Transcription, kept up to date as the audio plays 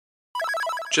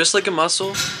Just like a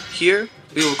muscle, here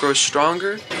we will grow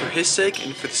stronger for His sake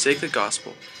and for the sake of the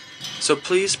gospel. So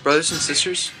please, brothers and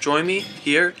sisters, join me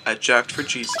here at Jacked for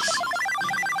Jesus.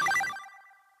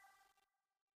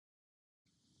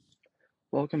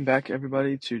 Welcome back,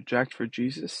 everybody, to Jacked for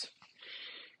Jesus.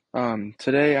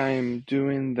 Today I am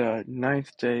doing the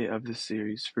 9th day of the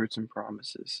series, Fruits and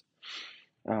Promises.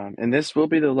 And this will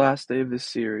be the last day of this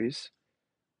series.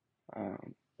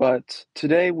 But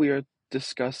today we are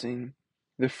discussing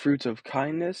the fruit of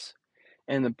kindness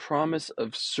and the promise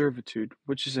of servitude,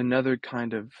 which is another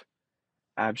kind of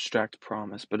abstract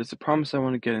promise, but it's a promise I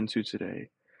want to get into today.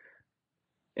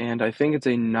 And I think it's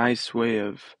a nice way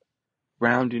of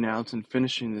rounding out and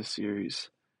finishing this series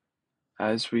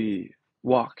as we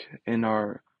walk in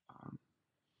our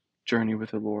journey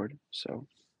with the Lord. So,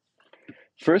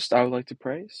 first, I would like to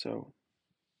pray.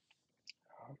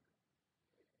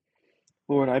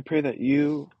 Lord, I pray that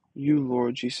you,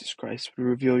 Lord Jesus Christ, would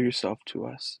reveal yourself to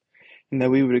us, and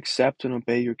that we would accept and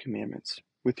obey your commandments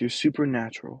with your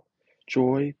supernatural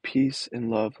joy, peace, and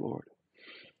love, Lord.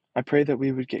 I pray that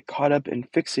we would get caught up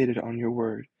and fixated on your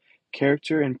word,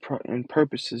 character, and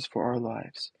purposes for our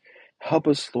lives. Help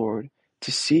us, Lord,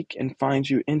 to seek and find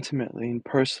you intimately and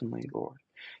personally, Lord,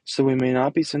 so we may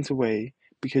not be sent away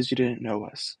because you didn't know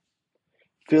us.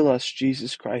 Fill us,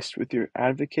 Jesus Christ, with your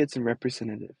advocates and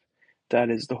representative, that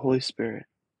is, the Holy Spirit,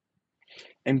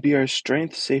 and be our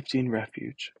strength, safety, and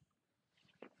refuge.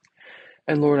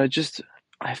 And Lord,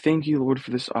 I thank you, Lord,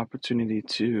 for this opportunity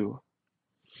to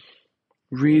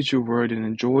read your word and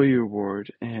enjoy your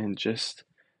word and just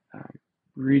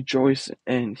rejoice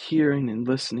in hearing and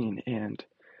listening and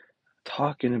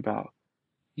talking about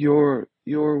your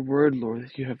word, Lord,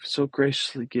 that you have so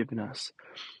graciously given us,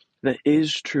 that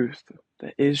is truth,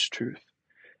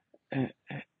 and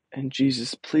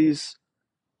Jesus, please,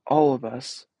 all of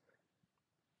us,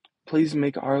 please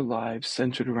make our lives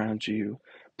centered around you.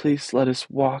 Please let us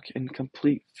walk in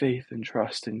complete faith and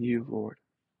trust in you, Lord.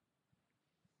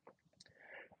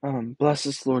 Bless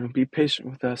us, Lord, and be patient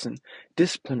with us and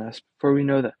discipline us, for we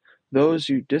know that those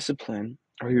you discipline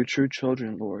are your true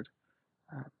children, Lord.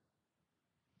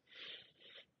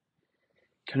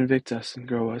 Convict us and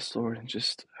grow us, Lord, and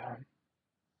just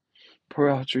pour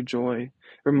out your joy.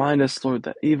 Remind us, Lord,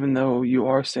 that even though you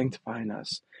are sanctifying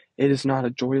us, it is not a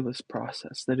joyless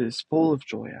process, that it is full of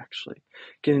joy, actually.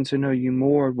 Getting to know you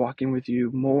more, walking with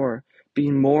you more,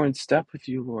 being more in step with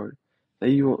you, Lord,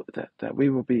 that we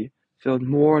will be filled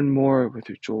more and more with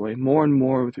your joy, more and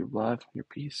more with your love and your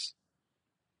peace.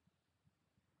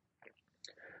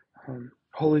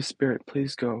 Holy Spirit,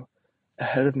 please go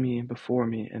ahead of me and before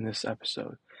me in this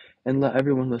episode, and let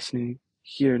everyone listening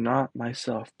hear not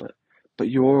myself, but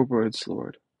your words,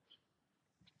 Lord,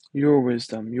 your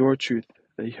wisdom, your truth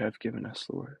that you have given us,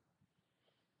 Lord.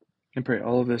 And pray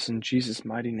all of this in Jesus'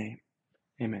 mighty name.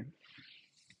 Amen.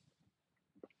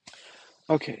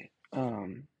 Okay,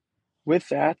 with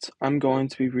that, I'm going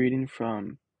to be reading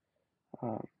from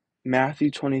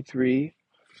Matthew 23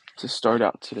 to start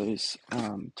out today's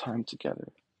time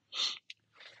together.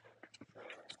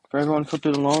 For everyone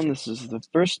flipping along, this is the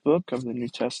first book of the New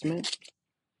Testament.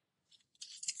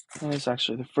 And it's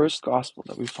actually the first gospel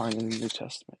that we find in the New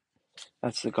Testament.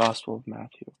 That's the Gospel of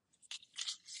Matthew.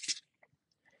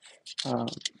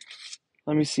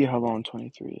 Let me see how long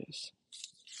 23 is.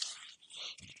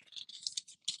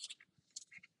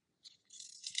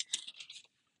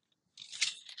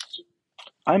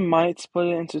 I might split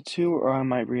it into two, or I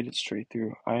might read it straight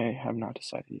through. I have not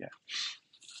decided yet.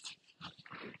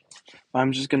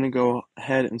 I'm just going to go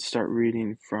ahead and start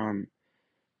reading from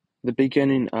the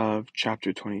beginning of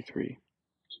chapter 23.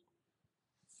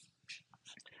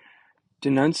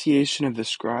 Denunciation of the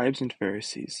scribes and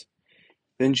Pharisees.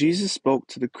 Then Jesus spoke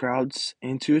to the crowds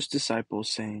and to his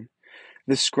disciples, saying,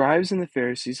 The scribes and the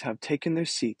Pharisees have taken their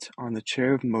seat on the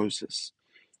chair of Moses.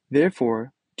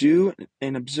 Therefore, do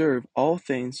and observe all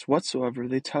things whatsoever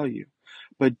they tell you,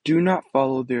 but do not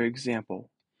follow their example.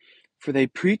 For they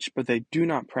preach, but they do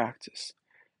not practice.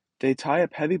 They tie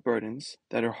up heavy burdens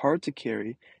that are hard to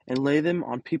carry and lay them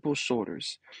on people's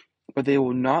shoulders, but they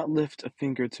will not lift a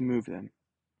finger to move them.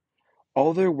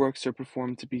 All their works are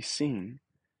performed to be seen.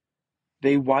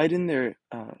 They widen their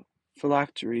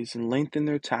phylacteries and lengthen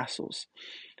their tassels.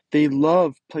 They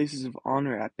love places of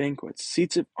honor at banquets,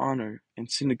 seats of honor in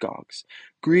synagogues,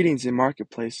 greetings in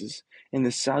marketplaces, and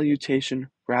the salutation,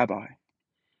 Rabbi.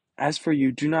 As for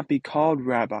you, do not be called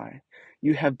Rabbi.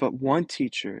 You have but one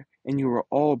teacher, and you are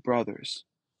all brothers.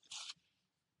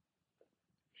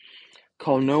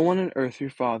 Call no one on earth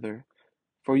your father,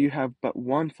 for you have but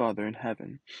one Father in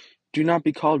heaven. Do not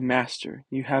be called Master.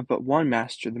 You have but one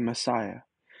Master, the Messiah.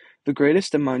 The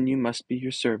greatest among you must be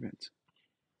your servant.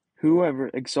 Whoever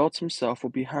exalts himself will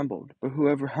be humbled, but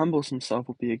whoever humbles himself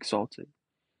will be exalted.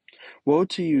 Woe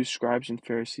to you, scribes and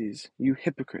Pharisees, you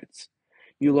hypocrites!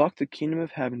 You lock the kingdom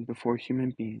of heaven before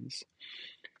human beings.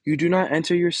 You do not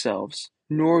enter yourselves,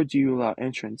 nor do you allow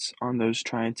entrance on those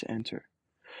trying to enter.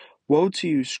 Woe to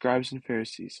you, scribes and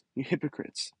Pharisees, you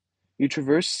hypocrites! You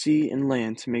traverse sea and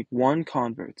land to make one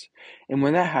convert, and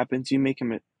when that happens, you make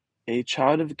him a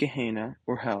child of Gehenna,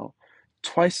 or hell,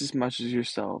 twice as much as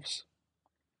yourselves.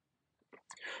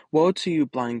 Woe to you,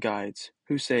 blind guides,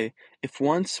 who say, if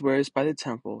one swears by the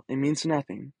temple, it means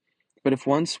nothing, but if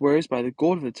one swears by the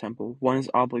gold of the temple, one is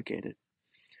obligated.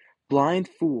 Blind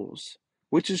fools!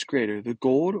 Which is greater, the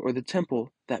gold or the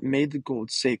temple that made the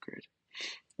gold sacred?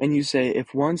 And you say,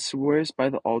 if one swears by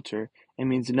the altar, it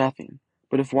means nothing,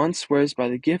 but if one swears by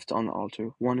the gift on the altar,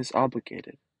 one is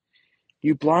obligated.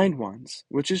 You blind ones!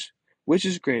 Which is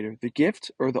greater, the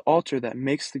gift or the altar that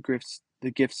makes the gifts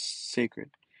sacred?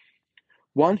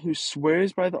 One who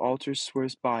swears by the altar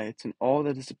swears by it and all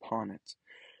that is upon it.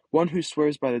 One who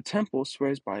swears by the temple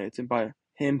swears by it and by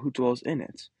him who dwells in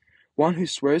it. One who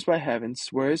swears by heaven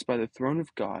swears by the throne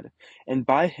of God and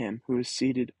by him who is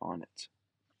seated on it.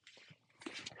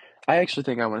 I actually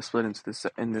think I want to split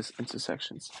into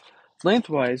sections.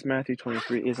 Lengthwise, Matthew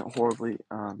 23 isn't horribly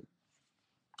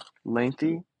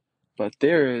lengthy, but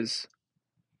there is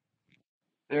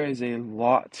a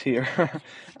lot here,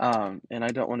 and I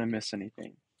don't want to miss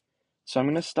anything. So I'm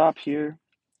going to stop here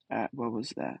at, what was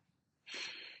that?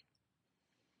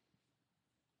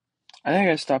 I think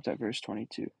I stopped at verse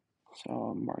 22. So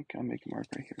I'll make a mark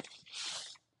right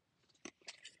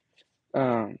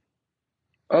here.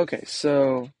 Okay,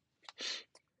 so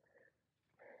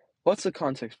what's the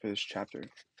context for this chapter?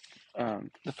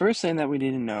 The first thing that we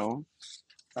need to know,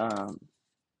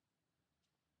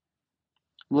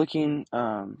 looking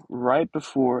right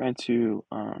before into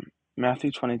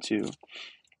Matthew 22,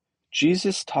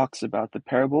 Jesus talks about the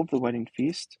parable of the wedding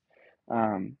feast.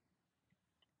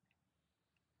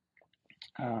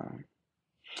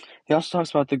 He also talks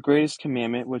about the greatest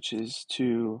commandment, which is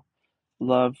to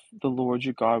love the Lord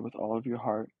your God with all of your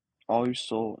heart, all your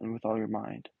soul, and with all your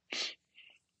mind.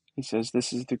 He says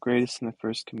this is the greatest and the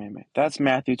first commandment. That's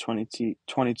Matthew 22,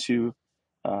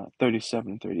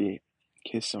 37 and 38, in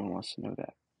case someone wants to know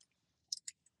that.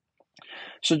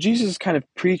 So Jesus is kind of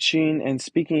preaching and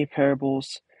speaking in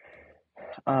parables,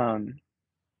 and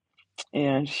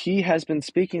he has been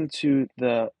speaking to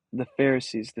the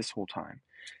Pharisees this whole time.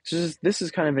 So this is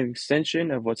kind of an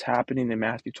extension of what's happening in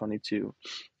Matthew 22.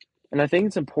 And I think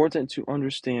it's important to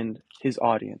understand his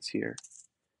audience here,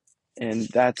 and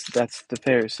that's the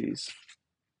Pharisees.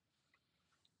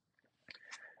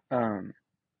 And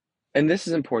this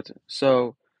is important.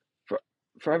 So,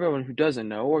 for everyone who doesn't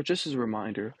know, or just as a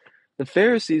reminder, the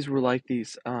Pharisees were like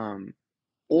these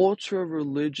ultra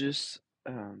religious.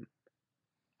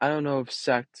 I don't know if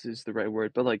sect is the right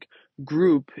word, but like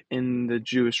group in the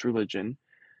Jewish religion,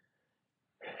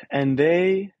 and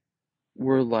they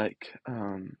were like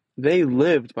they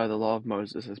lived by the law of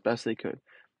Moses as best they could.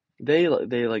 They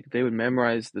would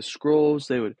memorize the scrolls.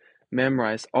 They would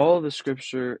memorize all of the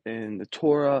scripture in the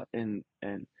Torah and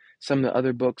some of the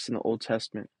other books in the Old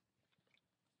Testament.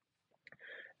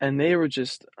 And they were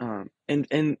just in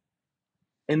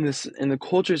the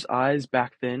culture's eyes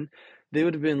back then, they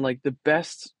would have been like the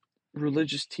best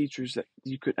religious teachers that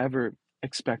you could ever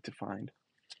expect to find.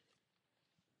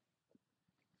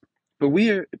 But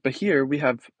here we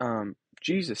have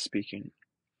Jesus speaking,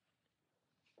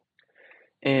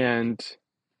 and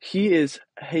he is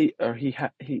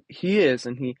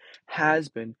and he has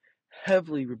been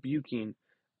heavily rebuking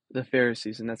the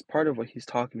Pharisees, and that's part of what he's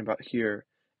talking about here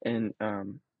in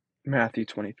Matthew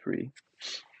 23.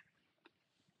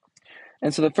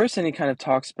 And so the first thing he kind of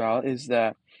talks about is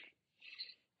that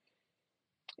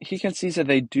he concedes that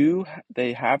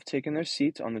they have taken their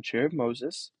seats on the chair of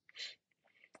Moses,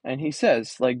 and he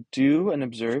says, like, do and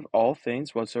observe all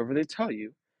things whatsoever they tell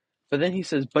you. But then he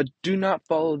says, but do not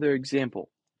follow their example.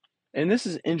 And this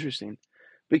is interesting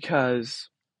because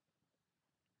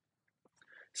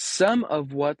some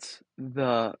of what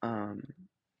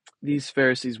these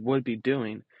Pharisees would be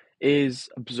doing is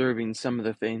observing some of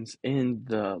the things in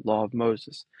the law of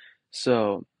Moses.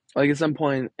 So, like at some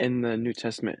point in the New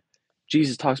Testament,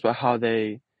 Jesus talks about how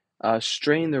they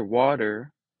strain their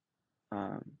water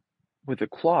with a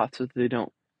cloth so that they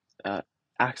don't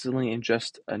accidentally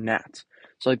ingest a gnat.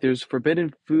 So, like, there's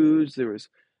forbidden foods, there was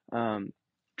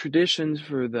traditions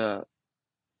for the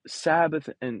Sabbath,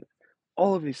 and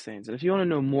all of these things. And if you want to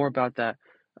know more about that,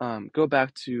 go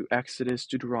back to Exodus,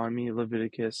 Deuteronomy,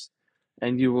 Leviticus,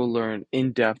 and you will learn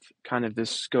in depth kind of this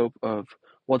scope of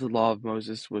what the law of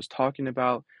Moses was talking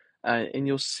about, and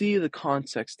you'll see the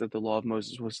context that the law of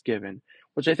Moses was given,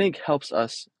 which I think helps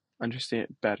us understand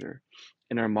it better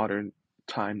in our modern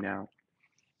time now.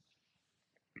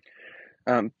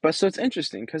 But so it's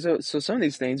interesting because so some of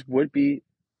these things would be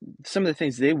some of the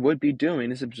things they would be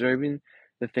doing is observing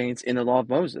the things in the law of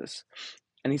Moses,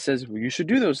 and he says, well, you should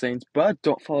do those things, but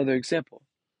don't follow their example.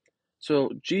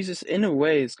 So Jesus, in a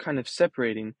way, is kind of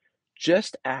separating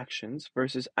just actions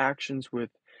versus actions with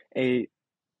a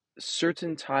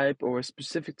certain type or a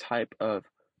specific type of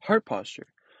heart posture,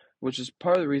 which is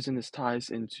part of the reason this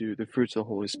ties into the fruits of the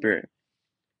Holy Spirit.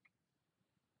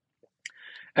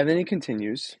 And then he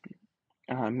continues.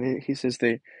 He says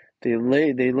they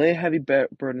lay heavy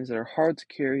burdens that are hard to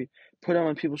carry, put them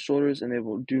on people's shoulders, and they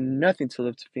will do nothing to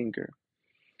lift a finger.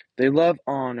 They love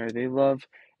honor. They love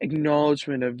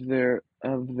acknowledgement of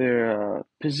their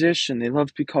position. They love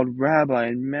to be called rabbi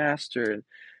and master.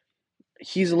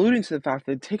 He's alluding to the fact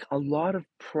that they take a lot of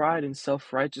pride in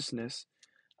self-righteousness,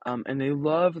 and they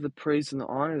love the praise and the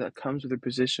honor that comes with their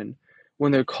position.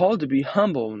 When they're called to be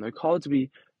humble, when they're called to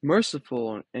be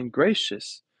merciful and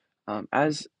gracious,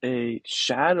 as a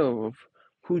shadow of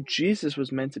who Jesus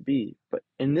was meant to be. But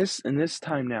in this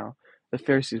time now, the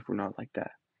Pharisees were not like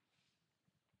that.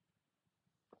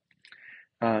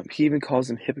 He even calls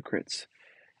them hypocrites.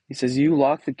 He says, you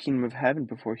lock the kingdom of heaven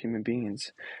before human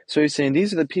beings. So he's saying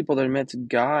these are the people that are meant to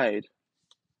guide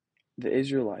the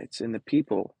Israelites and the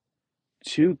people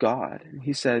to God. And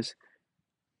he says,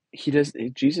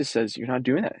 Jesus says, you're not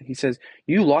doing that. He says,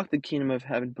 you lock the kingdom of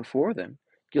heaven before them.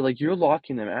 You're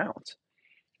locking them out.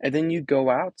 And then you go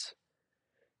out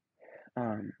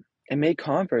and make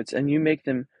converts, and you make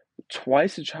them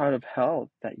twice a child of hell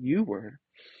that you were.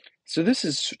 So this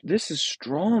is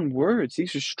strong words.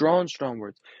 These are strong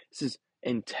words. This is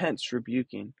intense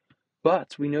rebuking.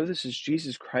 But we know this is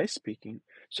Jesus Christ speaking.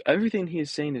 So everything he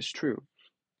is saying is true.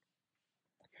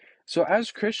 So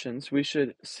as Christians, we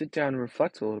should sit down and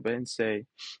reflect a little bit and say,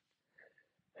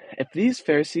 if these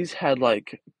Pharisees had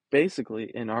basically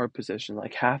in our position,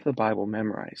 half the Bible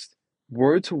memorized,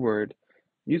 word to word,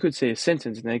 you could say a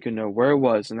sentence and they could know where it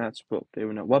was in that book. They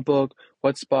would know what book,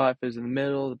 what spot, if it was in the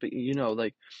middle,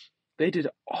 they did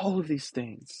all of these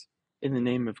things in the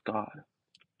name of God.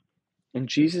 And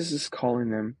Jesus is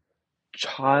calling them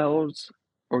childs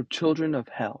or children of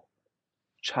hell,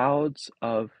 childs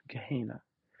of Gehenna.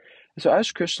 So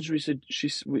as Christians, we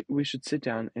should sit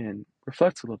down and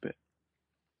reflect a little bit.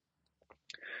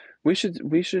 We should,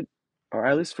 or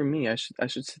at least for me, I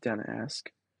should sit down and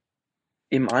ask,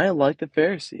 am I like the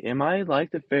Pharisee? Am I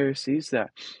like the Pharisees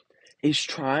that is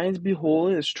trying to be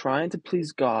holy, is trying to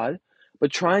please God,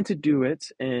 but trying to do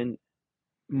it in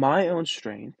my own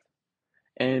strength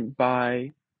and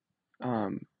by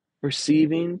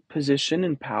receiving position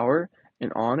and power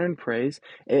and honor and praise?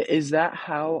 Is that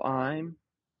how I'm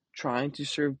trying to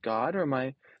serve God, or am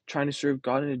I trying to serve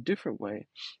God in a different way?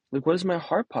 What is my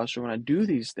heart posture when I do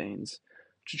these things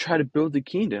to try to build the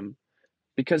kingdom?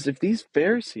 Because if these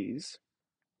Pharisees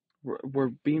were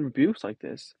being rebuked like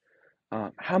this,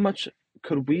 how much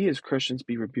could we as Christians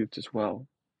be rebuked as well?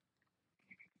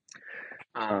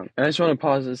 And I just want to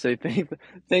pause and say thank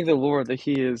the Lord that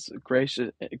He is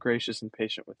gracious and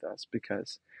patient with us,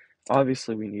 because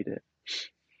obviously we need it.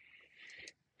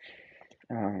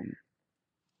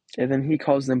 And then He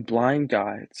calls them blind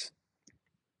guides.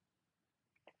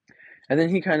 And then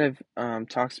He kind of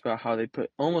talks about how they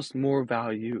put almost more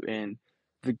value in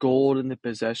the gold and the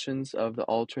possessions of the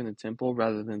altar and the temple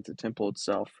rather than the temple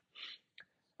itself,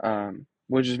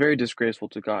 which is very disgraceful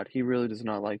to God. He really does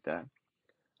not like that.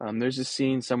 There's a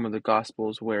scene in some of the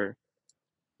Gospels where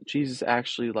Jesus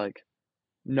actually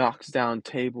knocks down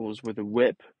tables with a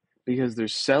whip because they're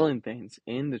selling things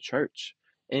in the church,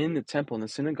 in the temple, in the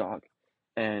synagogue,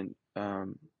 and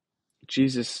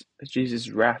Jesus'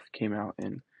 wrath came out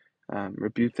and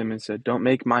rebuked them and said, "Don't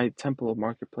make my temple a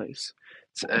marketplace."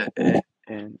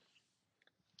 And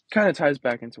kind of ties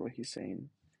back into what he's saying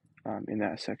in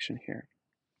that section here.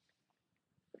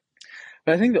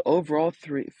 But I think the overall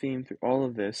theme through all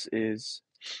of this is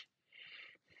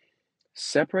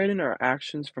separating our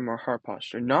actions from our heart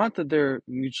posture. Not that they're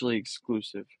mutually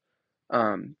exclusive.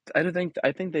 I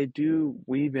think they do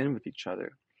weave in with each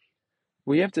other.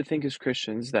 We have to think as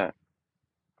Christians that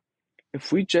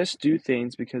if we just do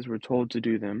things because we're told to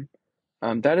do them,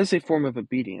 that is a form of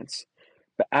obedience.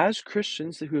 But as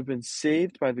Christians who have been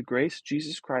saved by the grace of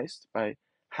Jesus Christ, by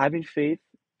having faith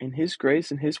in His grace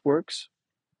and His works,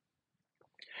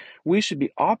 we should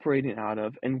be operating out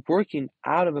of and working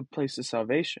out of a place of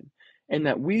salvation. and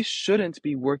that we shouldn't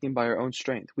be working by our own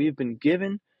strength. We have been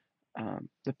given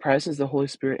the presence of the Holy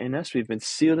Spirit in us. We've been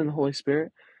sealed in the Holy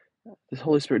Spirit. The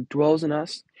Holy Spirit dwells in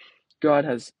us. God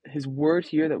has His Word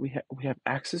here that we have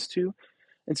access to,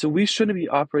 and so we shouldn't be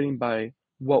operating by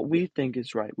what we think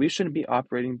is right. We shouldn't be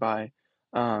operating by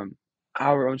um,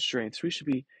 our own strengths. We should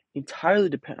be entirely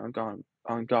dependent on God.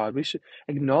 On God, we should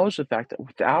acknowledge the fact that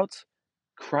without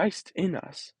Christ in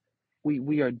us,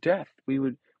 we are deaf. We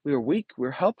are weak.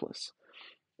 We're helpless,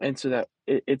 and so that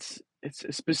it's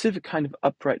a specific kind of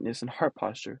uprightness and heart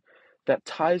posture that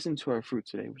ties into our fruit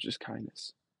today, which is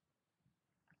kindness.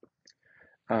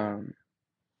 Um,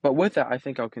 but with that, I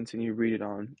think I'll continue read it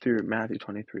on through Matthew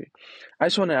 23. I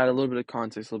just want to add a little bit of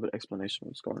context, a little bit of explanation of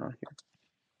what's going on here.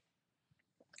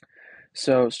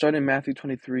 So, starting in Matthew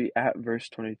 23 at verse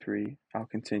 23, I'll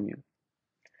continue.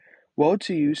 Woe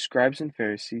to you, scribes and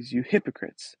Pharisees, you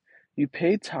hypocrites! You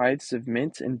pay tithes of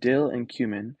mint and dill and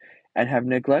cumin, and have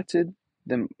neglected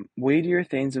the weightier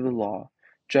things of the law,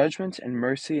 judgment and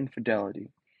mercy and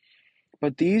fidelity.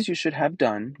 But these you should have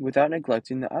done without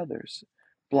neglecting the others.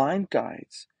 Blind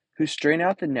guides, who strain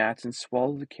out the gnats and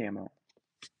swallow the camel.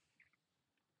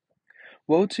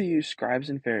 Woe to you, scribes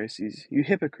and Pharisees, you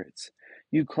hypocrites!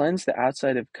 You cleanse the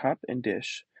outside of cup and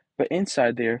dish, but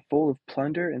inside they are full of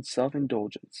plunder and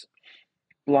self-indulgence.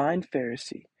 Blind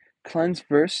Pharisee, cleanse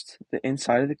first the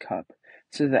inside of the cup,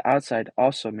 so that the outside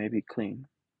also may be clean.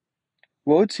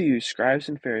 Woe to you, scribes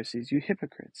and Pharisees, you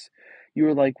hypocrites! You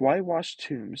are like whitewashed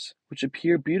tombs, which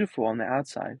appear beautiful on the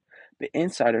outside, but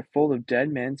inside are full of dead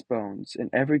men's bones and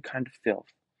every kind of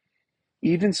filth.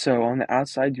 Even so, on the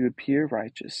outside you appear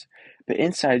righteous, but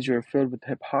inside you are filled with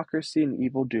hypocrisy and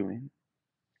evil doing.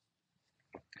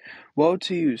 Woe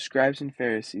to you, scribes and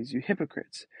Pharisees, you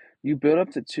hypocrites! You build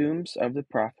up the tombs of the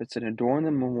prophets and adorn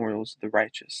the memorials of the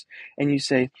righteous. And you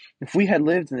say, if we had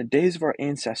lived in the days of our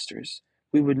ancestors,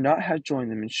 we would not have joined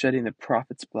them in shedding the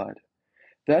prophets' blood.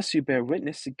 Thus you bear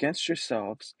witness against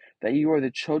yourselves that you are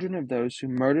the children of those who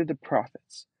murdered the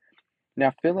prophets.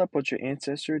 Now fill up what your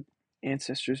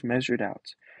ancestors measured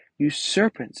out. You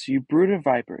serpents, you brood of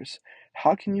vipers,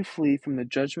 how can you flee from the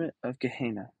judgment of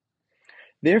Gehenna?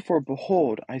 Therefore,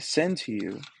 behold, I send to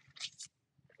you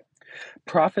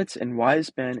prophets and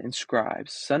wise men and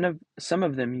scribes. Some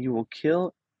of them you will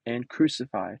kill and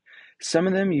crucify. Some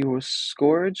of them you will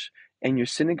scourge in your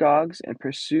synagogues and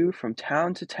pursue from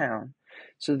town to town,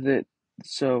 so that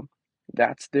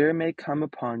there may come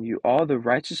upon you all the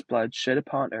righteous blood shed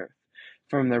upon earth,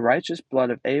 from the righteous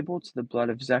blood of Abel to the blood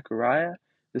of Zechariah,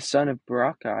 the son of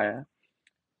Berechiah,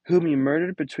 whom you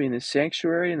murdered between the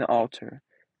sanctuary and the altar.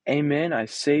 Amen, I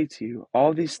say to you,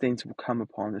 all these things will come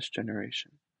upon this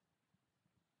generation.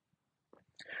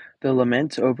 The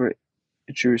lament over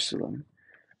Jerusalem.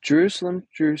 Jerusalem,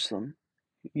 Jerusalem,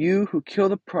 you who kill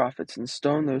the prophets and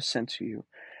stone those sent to you.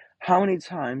 How many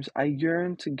times I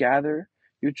yearned to gather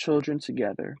your children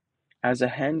together, as a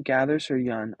hen gathers her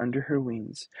young under her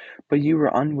wings, but you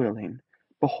were unwilling.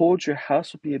 Behold, your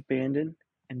house will be abandoned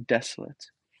and desolate.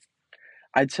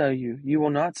 I tell you, you will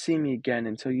not see me again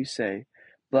until you say,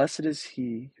 blessed is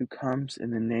he who comes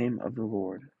in the name of the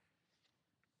Lord.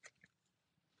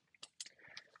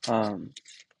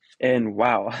 And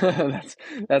wow,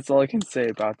 that's all I can say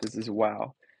about this is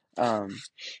wow. Um,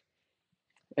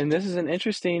 and this is an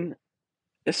interesting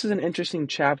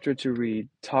chapter to read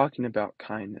talking about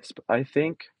kindness. But I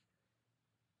think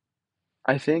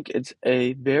it's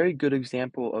a very good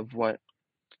example of what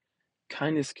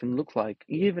kindness can look like,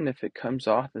 even if it comes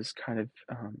off as kind of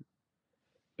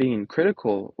being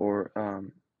critical or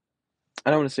I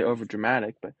don't want to say over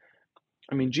dramatic, but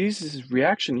I mean Jesus'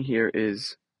 reaction here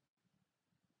is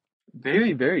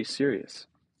very, very serious.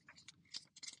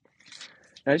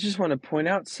 And I just want to point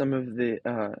out some of the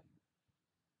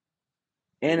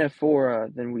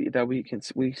anaphora that we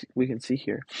can see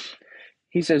here.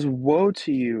 He says, "Woe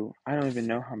to you!" I don't even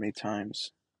know how many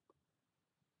times.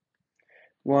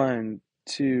 1,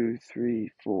 2,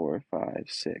 3, 4, 5,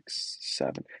 6,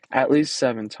 7. At least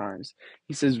 7 times.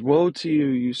 He says, "Woe to you,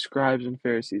 you scribes and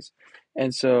Pharisees."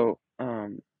 And so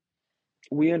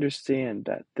we understand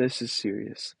that this is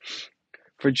serious.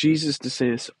 For Jesus to say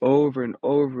this over and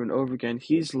over and over again,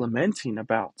 he's lamenting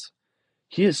about.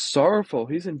 He is sorrowful.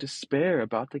 He's in despair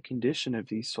about the condition of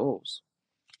these souls,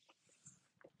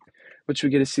 which we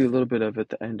get to see a little bit of at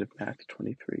the end of Matthew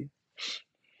 23.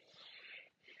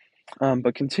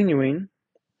 But continuing,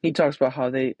 he talks about how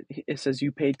it says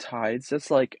you pay tithes.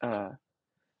 That's like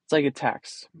it's like a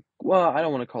tax. Well, I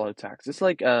don't want to call it a tax. It's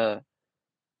like a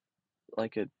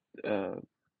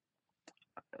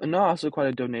not also quite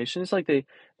a donation. It's like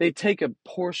they take a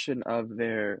portion of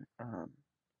their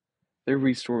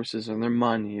resources and their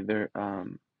money, their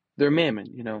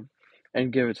mammon,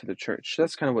 and give it to the church.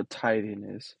 That's kind of what tithing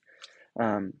is.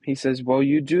 He says, well,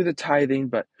 you do the tithing,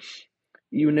 but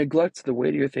you neglect the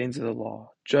weightier things of the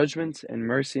law, judgment and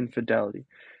mercy and fidelity.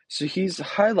 So he's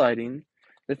highlighting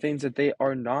the things that they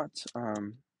are not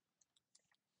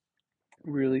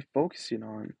really focusing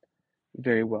on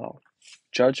very well.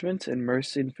 Judgment and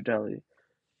mercy and fidelity.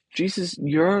 Jesus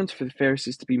yearns for the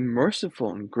Pharisees to be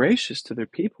merciful and gracious to their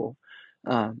people,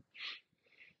 um,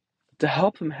 to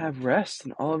help them have rest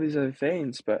and all of these other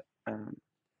things. But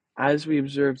as we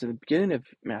observed in the beginning of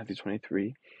Matthew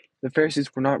 23, the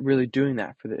Pharisees were not really doing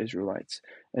that for the Israelites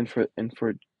and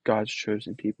for God's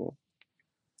chosen people.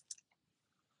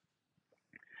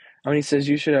 And he says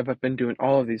you should have been doing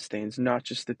all of these things, not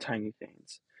just the tiny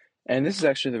things. And this is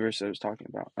actually the verse I was talking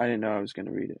about. I didn't know I was going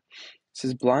to read it. It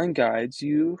says, blind guides,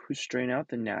 you who strain out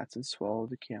the gnats and swallow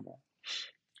the camel.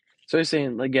 So he's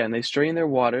saying, again, they strain their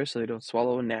water so they don't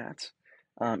swallow a gnat.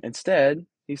 Instead,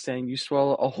 he's saying you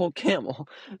swallow a whole camel.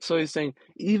 So he's saying,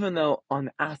 even though on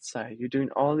the outside you're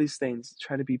doing all these things to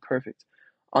try to be perfect,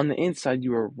 on the inside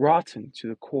you are rotten to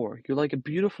the core. You're like a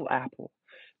beautiful apple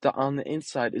that on the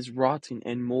inside is rotting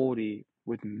and moldy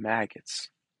with maggots.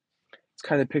 It's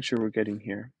kind of the picture we're getting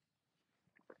here.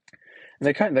 And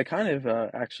that kind of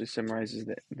actually summarizes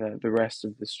the rest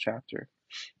of this chapter,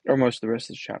 or most of the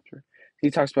rest of this chapter. He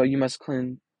talks about you must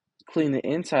clean the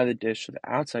inside of the dish so the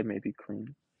outside may be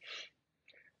clean.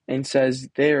 And says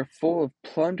they are full of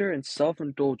plunder and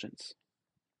self-indulgence.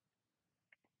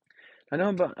 I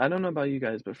don't know about you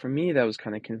guys, but for me that was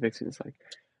kind of convicting. It's like,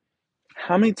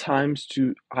 how many times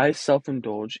do I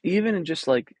self-indulge, even in just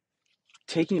like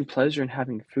taking pleasure in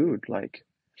having food? Like,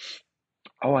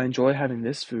 oh, I enjoy having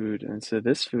this food instead of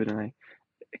this food, and I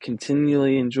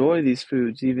continually enjoy these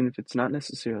foods, even if it's not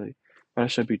necessarily what I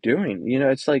should be doing.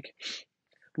 It's like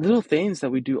little things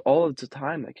that we do all of the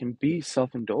time that can be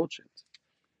self-indulgent.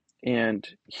 And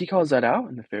he calls that out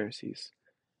in the Pharisees.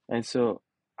 And so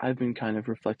I've been kind of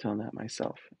reflecting on that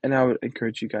myself. And I would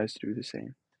encourage you guys to do the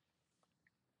same.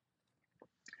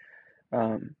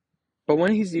 But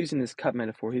when he's using this cup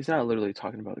metaphor, he's not literally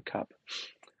talking about a cup.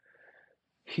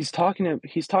 He's talking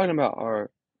about our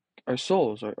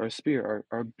souls, our spirit,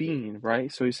 our being,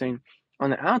 right? So he's saying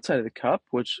on the outside of the cup,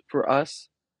 which for us,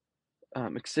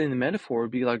 extending the metaphor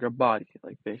would be like our body.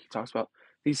 Like he talks about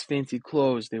these fancy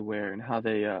clothes they wear and how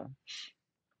they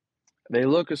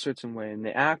look a certain way and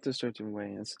they act a certain way.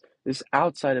 And it's this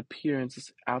outside appearance,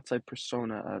 this outside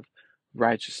persona of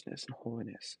righteousness and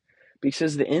holiness. But he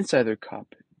says the inside of their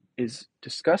cup is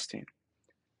disgusting.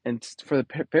 And for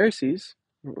the Pharisees,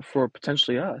 for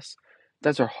potentially us,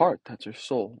 that's our heart, that's our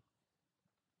soul.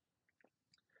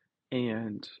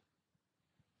 And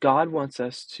God wants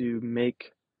us to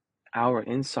make our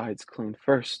insides clean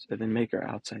first and then make our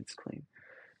outsides clean.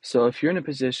 So if you're in a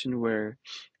position where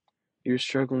you're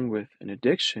struggling with an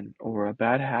addiction or a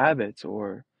bad habit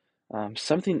or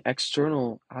something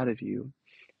external out of you,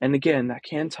 and again, that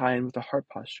can tie in with the heart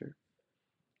posture.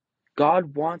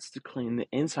 God wants to clean the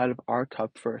inside of our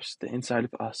cup first, the inside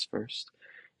of us first.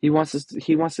 He wants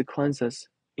to cleanse us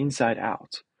inside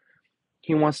out.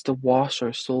 He wants to wash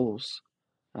our souls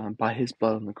by his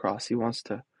blood on the cross. He wants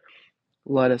to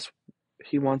wash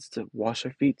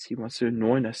our feet. He wants to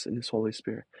anoint us in his Holy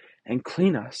Spirit and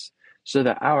clean us so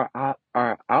that our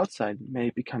outside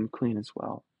may become clean as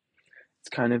well. It's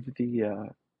kind of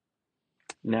the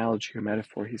analogy or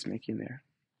metaphor he's making there.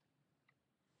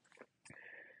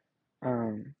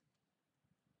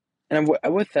 And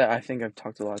with that, I think I've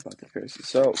talked a lot about the Pharisees.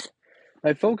 So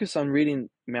my focus on reading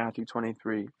Matthew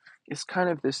 23 is kind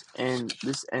of this end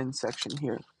section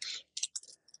here,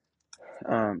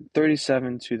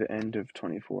 37 to the end of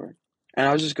 24. And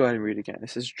I'll just go ahead and read again.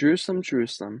 It says, Jerusalem,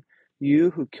 Jerusalem,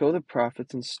 you who kill the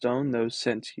prophets and stone those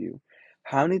sent to you.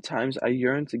 How many times I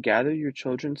yearned to gather your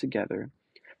children together,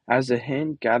 as a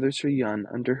hen gathers her young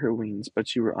under her wings,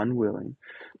 but you were unwilling.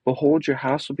 Behold, your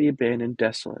house will be abandoned,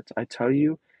 desolate. I tell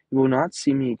you, you will not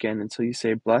see me again until you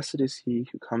say, Blessed is he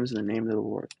who comes in the name of the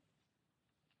Lord.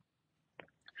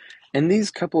 In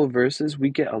these couple of verses, we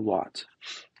get a lot.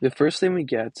 The first thing we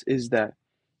get is that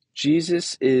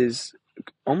Jesus is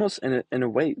almost in a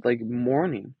way like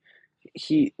mourning.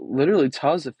 He literally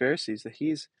tells the Pharisees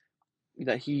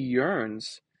that he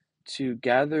yearns to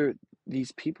gather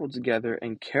these people together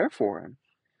and care for him.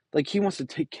 Like he wants to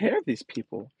take care of these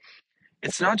people.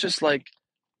 It's not just like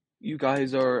you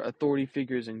guys are authority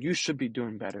figures and you should be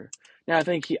doing better. Now I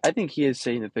think he is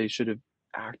saying that they should have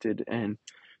acted and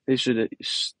they should have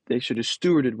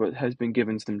stewarded what has been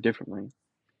given to them differently.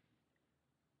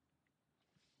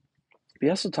 But he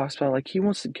also talks about like he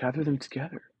wants to gather them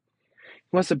together.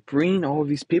 wants to bring all of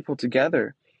these people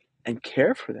together and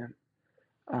care for them.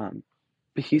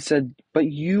 But he said, but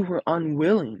you were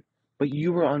unwilling. But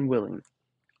you were unwilling.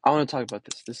 I want to talk about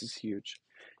this. This is huge.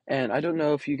 And I don't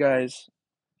know if you guys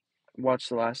watched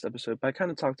the last episode, but I kind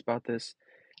of talked about this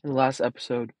in the last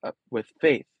episode with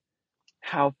faith,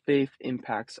 how faith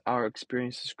impacts our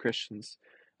experience as Christians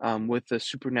with the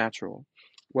supernatural,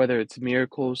 whether it's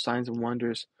miracles, signs, and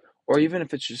wonders, or even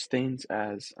if it's just things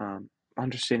as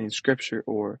understanding Scripture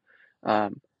or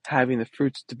having the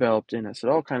fruits developed in us. It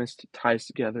all kind of ties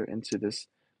together into this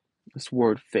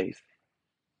word faith.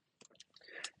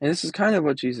 And this is kind of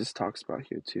what Jesus talks about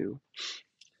here too.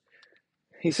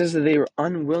 He says that they were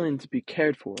unwilling to be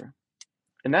cared for.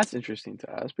 And that's interesting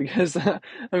to us because, I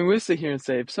mean, we sit here and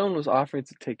say, if someone was offering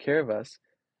to take care of us,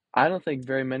 I don't think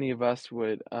very many of us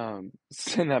would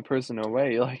send that person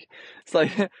away. Like, it's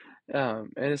like,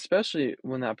 and especially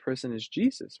when that person is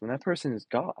Jesus, when that person is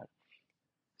God.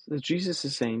 So Jesus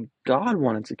is saying God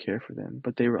wanted to care for them,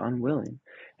 but they were unwilling.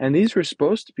 And these were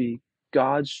supposed to be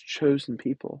God's chosen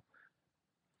people.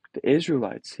 The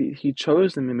Israelites, he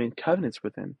chose them and made covenants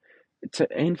with him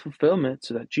in fulfillment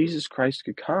so that Jesus Christ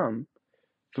could come,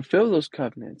 fulfill those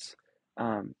covenants,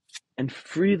 and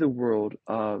free the world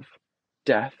of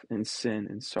death and sin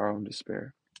and sorrow and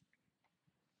despair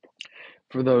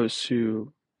for those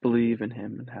who believe in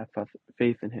him and have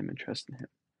faith in him and trust in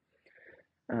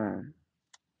him.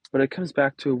 But it comes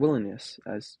back to a willingness,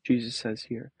 as Jesus says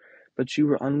here. But you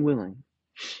were unwilling.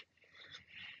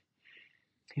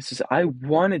 He says, I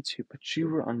wanted to, but you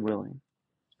were unwilling.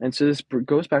 And so this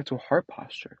goes back to a heart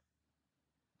posture.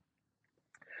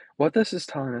 What this is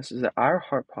telling us is that our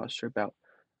heart posture about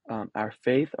our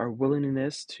faith, our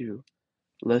willingness to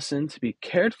listen, to be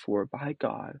cared for by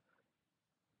God,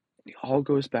 it all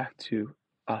goes back to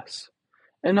us.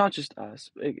 And not just us.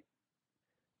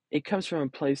 It comes from a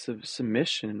place of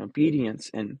submission and obedience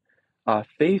and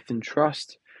faith and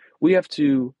trust. We have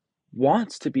to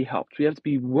want to be helped. We have to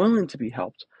be willing to be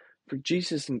helped for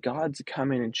Jesus and God to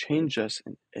come in and change us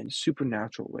in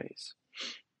supernatural ways.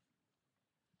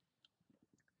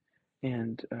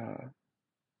 And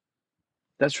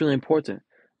that's really important.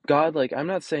 God, like, I'm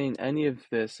not saying any of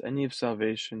this, any of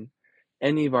salvation,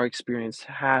 any of our experience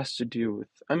has to do with,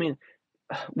 I mean,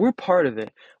 we're part of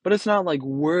it, but it's not like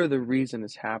we're the reason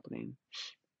it's happening.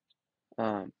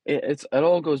 It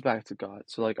all goes back to God.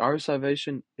 So like our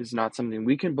salvation is not something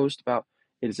we can boast about.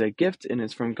 It is a gift and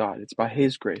it's from God. It's by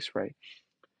His grace, right?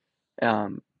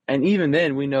 And even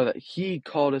then, we know that He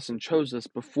called us and chose us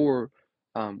before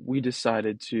we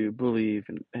decided to believe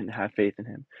and have faith in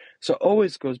Him. So it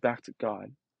always goes back to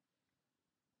God.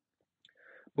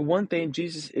 But one thing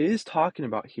Jesus is talking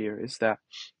about here is that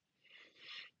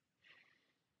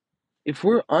if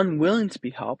we're unwilling to be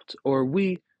helped, or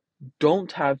we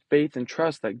don't have faith and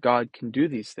trust that God can do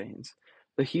these things,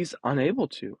 that He's unable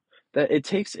to, that it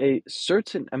takes a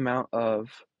certain amount of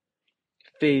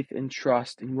faith and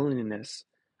trust and willingness.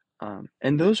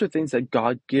 And those are things that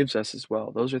God gives us as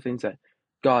well. Those are things that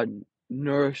God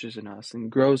nourishes in us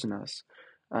and grows in us.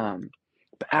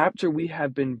 But after we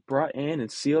have been brought in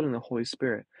and sealed in the Holy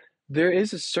Spirit, there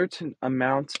is a certain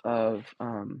amount of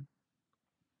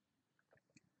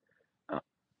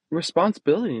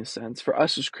responsibility, in a sense, for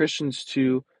us as Christians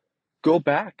to go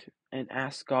back and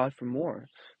ask God for more.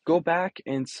 Go back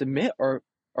and submit our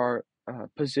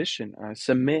position,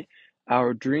 submit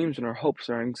our dreams and our hopes,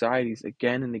 our anxieties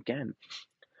again and again.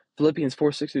 Philippians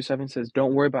 4:6-7 says,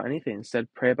 don't worry about anything. Instead,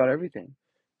 pray about everything.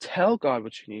 Tell God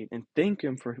what you need and thank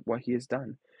Him for what He has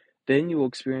done. Then you will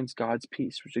experience God's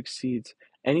peace, which exceeds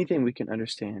anything we can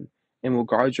understand, and will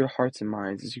guard your hearts and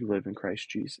minds as you live in Christ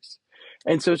Jesus.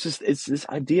 And so it's this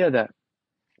idea that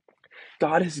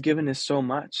God has given us so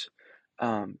much,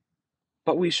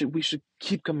 but we should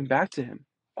keep coming back to Him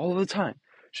all the time.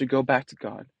 We should go back to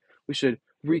God. We should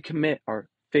recommit our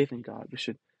faith in God.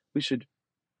 We should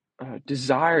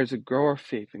desire to grow our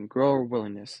faith and grow our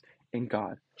willingness in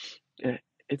God.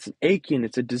 It's an aching,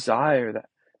 it's a desire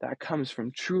that comes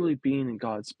from truly being in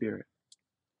God's Spirit.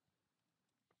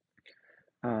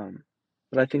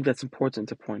 But I think that's important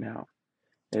to point out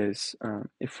is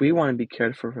if we want to be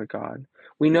cared for by God,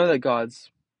 we know that God's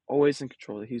always in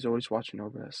control, that He's always watching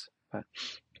over us. But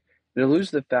it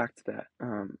alludes to the fact that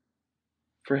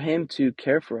for Him to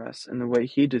care for us in the way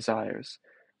He desires,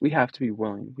 we have to be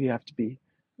willing. We have to be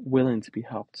willing to be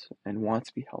helped and want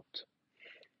to be helped.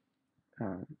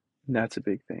 That's a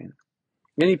big thing.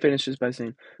 Then he finishes by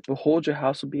saying, behold, your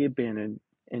house will be abandoned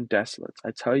and desolate.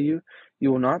 I tell you,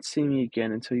 you will not see me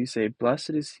again until you say,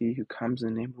 blessed is he who comes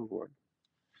in the name of the Lord.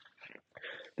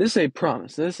 This is a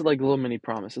promise. This is like a little mini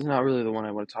promise. It's not really the one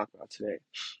I want to talk about today.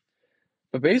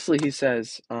 But basically, he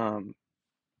says,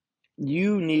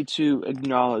 you need to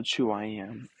acknowledge who I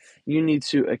am. You need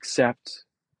to accept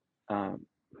um,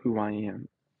 who I am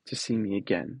to see me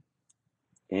again.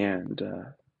 And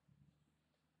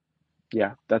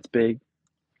yeah, that's big.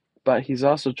 But he's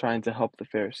also trying to help the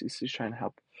Pharisees. He's trying to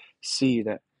help see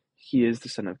that he is the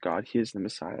Son of God. He is the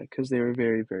Messiah, because they were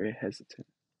very, very hesitant.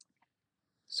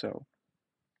 So,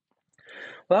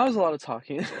 well, that was a lot of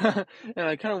talking. And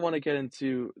I kind of want to get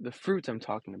into the fruit I'm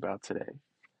talking about today.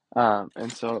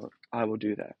 And so I will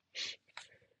do that.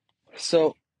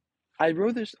 So I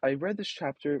read this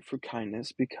chapter for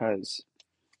kindness because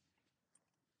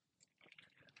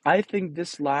I think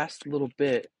this last little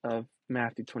bit of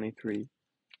Matthew 23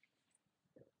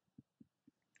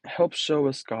 helps show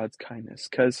us God's kindness.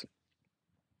 Because,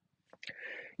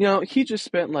 he just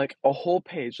spent like a whole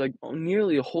page, like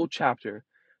nearly a whole chapter,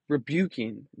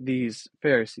 rebuking these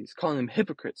Pharisees, calling them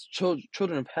hypocrites,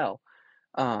 children of hell,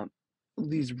 um,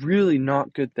 these really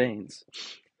not good things.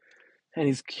 And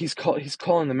he's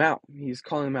calling them out. He's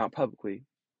calling them out publicly,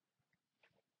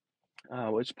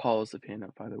 which Paul is a fan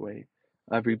of, by the way,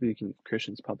 of rebuking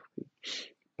Christians publicly.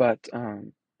 But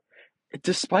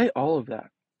despite all of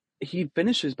that, he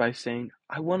finishes by saying,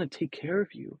 I want to take care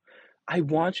of you. I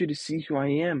want you to see who I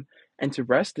am and to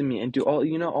rest in me and do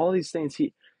all these things.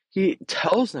 He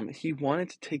tells them he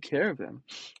wanted to take care of them.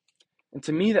 And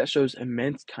to me, that shows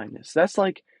immense kindness. That's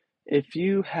like if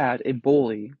you had a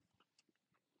bully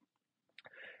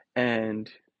and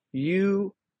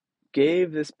you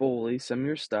gave this bully some of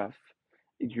your stuff,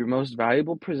 your most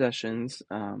valuable possessions,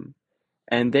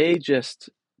 and they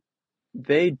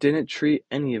didn't treat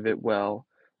any of it well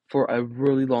for a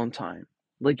really long time,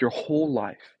 like your whole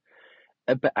life.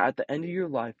 But at the end of your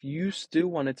life, you still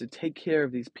wanted to take care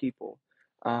of these people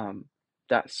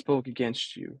that spoke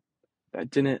against you, that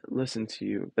didn't listen to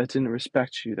you, that didn't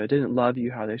respect you, that didn't love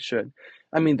you how they should.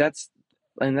 I mean, that's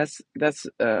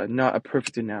not a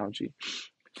perfect analogy.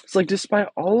 It's like despite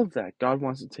all of that, God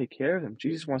wants to take care of them.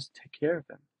 Jesus wants to take care of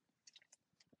them.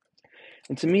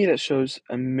 And to me, that shows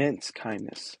immense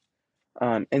kindness.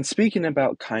 And speaking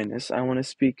about kindness, I want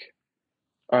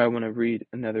to read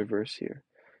another verse here.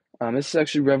 This is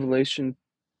actually Revelation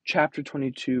chapter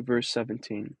 22, verse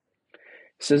 17.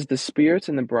 It says, The Spirit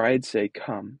and the bride say,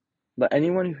 Come. Let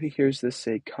anyone who hears this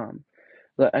say, Come.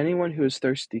 Let anyone who is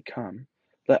thirsty come.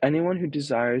 Let anyone who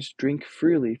desires drink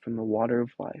freely from the water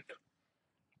of life.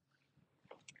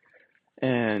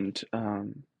 And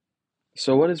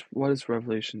so what is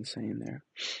Revelation saying there?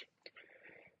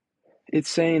 It's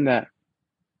saying that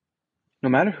no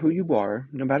matter who you are,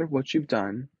 no matter what you've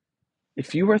done,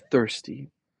 if you are thirsty,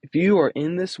 if you are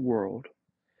in this world,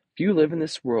 if you live in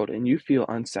this world and you feel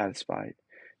unsatisfied,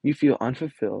 you feel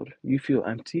unfulfilled, you feel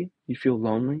empty, you feel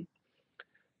lonely,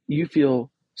 you feel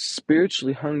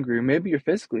spiritually hungry, or maybe you're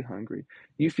physically hungry,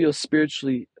 you feel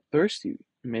spiritually thirsty,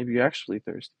 maybe you're actually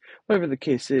thirsty, whatever the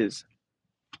case is,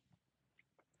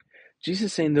 Jesus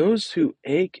is saying those who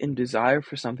ache and desire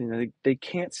for something that they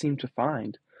can't seem to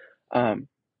find,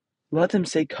 let them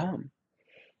say, Come.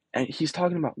 And he's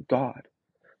talking about God.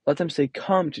 Let them say,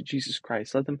 Come to Jesus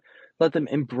Christ. Let them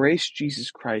embrace Jesus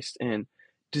Christ and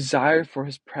desire for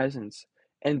his presence.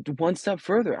 And one step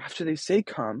further, after they say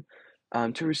come,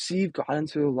 to receive God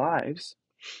into their lives,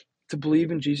 to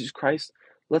believe in Jesus Christ,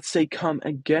 let's say come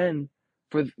again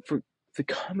for the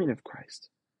coming of Christ.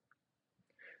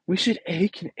 We should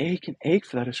ache and ache and ache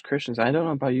for that as Christians. I don't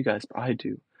know about you guys, but I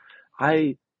do.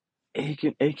 I ache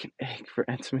and ache and ache for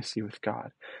intimacy with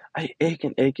God. I ache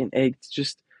and ache and ache to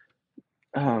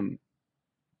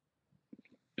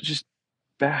just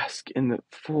bask in the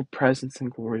full presence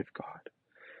and glory of God.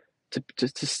 To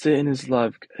sit in his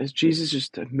love. As Jesus is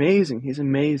just amazing. He's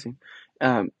amazing.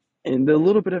 And the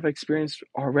little bit I've experienced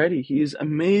already, he is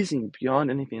amazing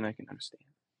beyond anything I can understand.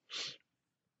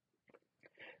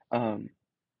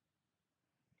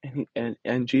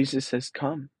 And Jesus says,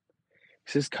 Come.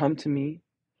 He says, Come to me.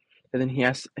 And then he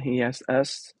asks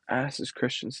us as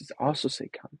Christians to also say,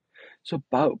 Come. So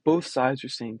both sides are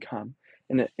saying, Come.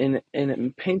 And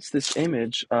it paints this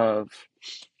image of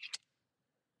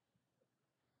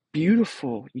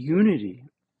beautiful unity.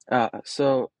 I'm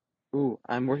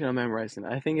working on memorizing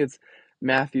it. I think it's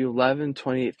Matthew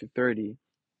 11:28 through 30.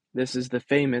 This is the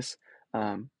famous.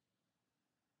 I'll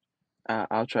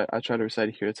try to recite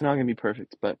it here. It's not going to be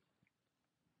perfect, but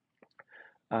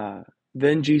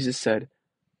then Jesus said,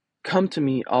 "Come to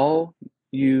me, all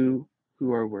you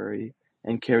who are weary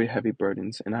and carry heavy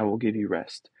burdens, and I will give you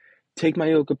rest. Take my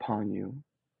yoke upon you.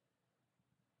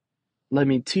 Let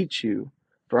me teach you,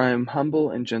 for I am humble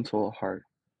and gentle at heart,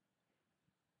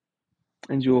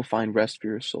 and you will find rest for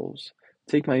your souls.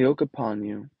 Take my yoke upon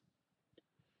you,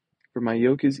 for my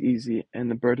yoke is easy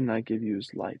and the burden I give you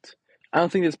is light. I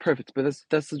don't think it's perfect, but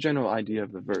that's the general idea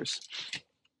of the verse.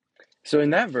 So in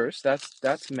that verse,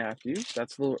 that's Matthew.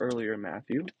 That's a little earlier in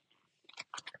Matthew.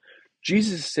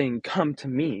 Jesus is saying, "Come to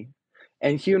me,"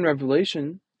 and here in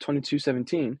Revelation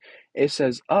 22:17, it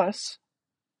says, "Let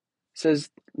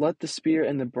the Spirit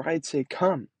and the bride say,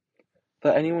 Come.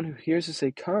 Let anyone who hears us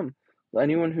say, Come. Let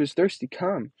anyone who is thirsty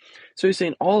come." So he's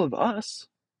saying all of us,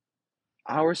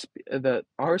 our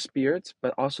spirits,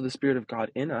 but also the Spirit of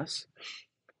God in us.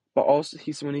 But also,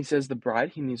 when he says the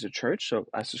bride, he means the church. So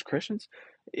us as Christians,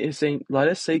 is saying, let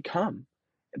us say, come.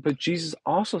 But Jesus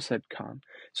also said, come.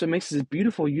 So it makes this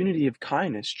beautiful unity of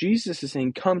kindness. Jesus is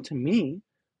saying, come to me,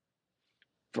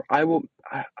 for I will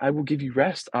give you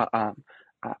rest. I'll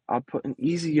put an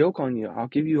easy yoke on you. I'll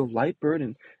give you a light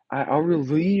burden. I'll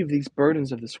relieve these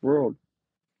burdens of this world.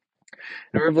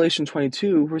 In Revelation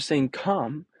 22, we're saying,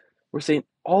 come. We're saying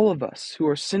all of us who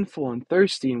are sinful and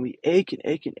thirsty, and we ache and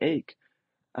ache and ache.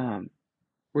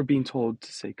 We're being told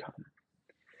to say, come.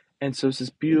 And so it's this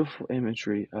beautiful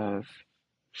imagery of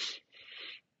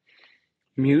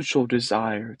mutual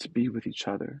desire to be with each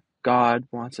other. God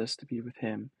wants us to be with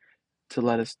him, to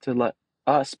let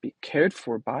us be cared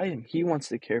for by him. He wants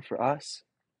to care for us.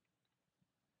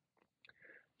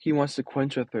 He wants to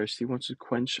quench our thirst. He wants to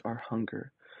quench our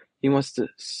hunger. He wants to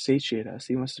satiate us.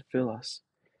 He wants to fill us.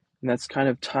 And that's kind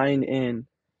of tying in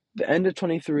the end of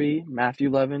 23, Matthew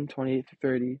 11, 28 to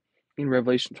 30, in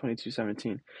Revelation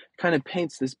 22:17. Kind of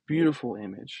paints this beautiful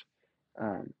image.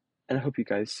 And I hope you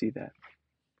guys see that.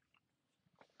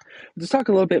 Let's talk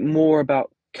a little bit more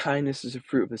about kindness as a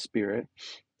fruit of the Spirit.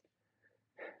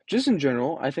 Just in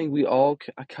general, I think we all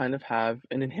kind of have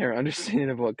an inherent understanding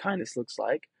of what kindness looks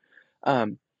like.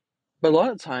 But a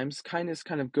lot of times, kindness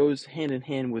kind of goes hand in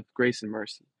hand with grace and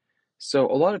mercy. So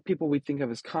a lot of people we think of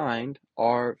as kind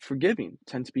are forgiving,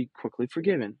 tend to be quickly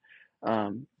forgiven.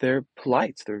 They're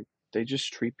polite. They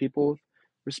just treat people with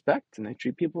respect, and they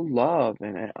treat people with love,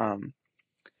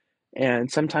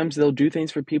 and sometimes they'll do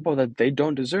things for people that they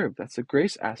don't deserve. That's the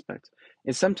grace aspect.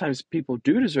 And sometimes people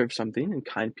do deserve something, and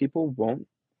kind people won't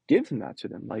give them that to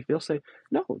them. Like they'll say,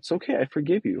 "No, it's okay. I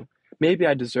forgive you. Maybe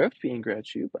I deserve to be angry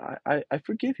at you, but I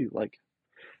forgive you." Like,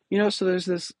 so there's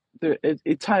this.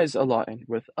 It ties a lot in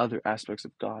with other aspects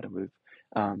of God and with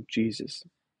Jesus.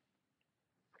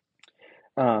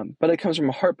 But it comes from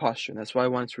a heart posture, and that's why I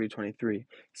wanted to read 23. It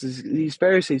says, these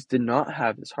Pharisees did not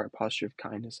have this heart posture of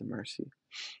kindness and mercy.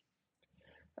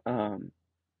 And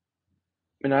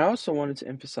I also wanted to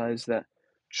emphasize that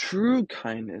true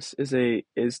kindness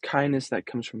is kindness that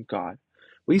comes from God.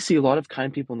 We see a lot of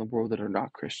kind people in the world that are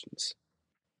not Christians.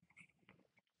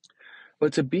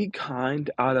 But to be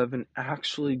kind out of an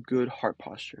actually good heart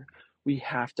posture, we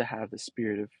have to have the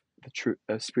spirit of truth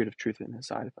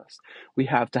inside of us. We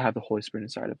have to have the Holy Spirit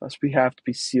inside of us. We have to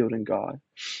be sealed in God.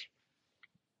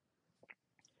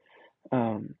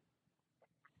 And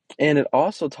it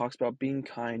also talks about being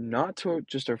kind not to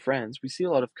just our friends. We see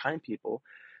a lot of kind people,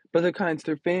 but they're kind to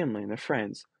their family and their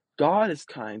friends. God is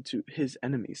kind to his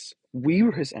enemies. We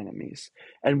were his enemies.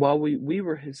 And while we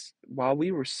were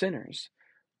sinners,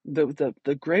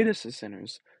 the greatest of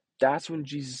sinners, that's when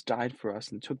Jesus died for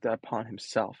us and took that upon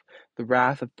himself, the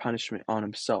wrath of punishment on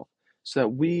himself, so that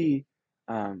we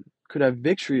could have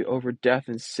victory over death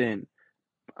and sin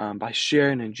by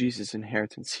sharing in Jesus'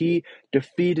 inheritance. He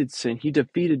defeated sin, he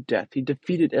defeated death, he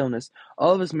defeated illness.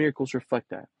 All of his miracles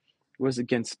reflect that. It was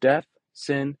against death,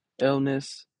 sin,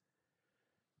 illness.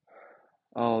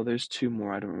 Oh, there's two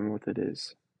more. I don't remember what that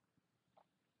is.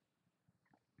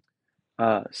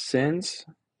 Sins,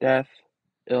 death,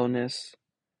 illness.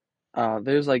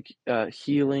 There's like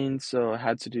healing, so it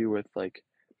had to do with like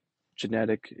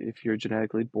if you're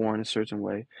genetically born a certain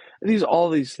way. All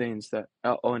these things that,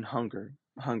 and hunger,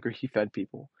 he fed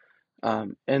people.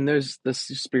 And there's the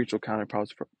spiritual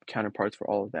counterparts for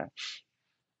all of that.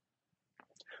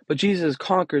 But Jesus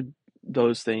conquered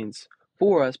those things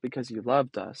for us because he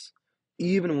loved us,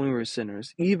 even when we were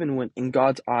sinners, even when in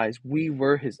God's eyes we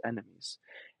were his enemies.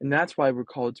 And that's why we're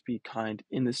called to be kind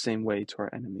in the same way to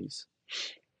our enemies.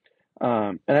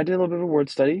 And I did a little bit of a word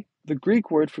study. The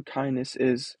Greek word for kindness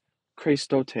is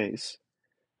Christotes,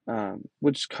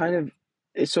 which kind of,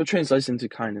 it so translates into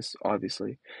kindness,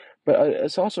 obviously. But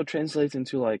it also translates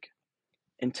into like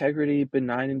integrity,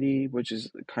 benignity, which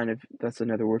is that's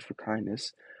another word for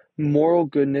kindness, moral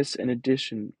goodness in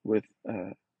addition with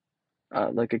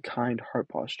like a kind heart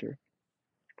posture.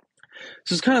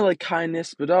 So it's kind of like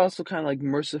kindness, but also kind of like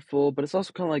merciful, but it's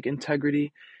also kind of like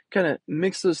integrity. Kind of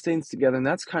mix those things together, and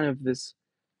that's kind of this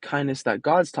kindness that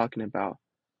God's talking about.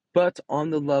 but on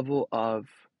the level of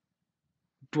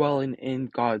dwelling in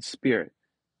God's Spirit.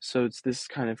 So it's this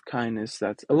kind of kindness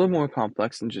that's a little more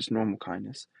complex than just normal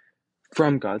kindness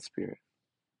from God's Spirit.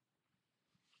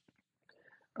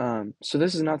 So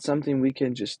this is not something we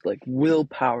can just like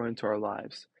willpower into our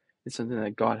lives. It's something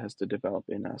that God has to develop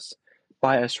in us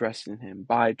by us resting in Him,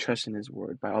 by trusting His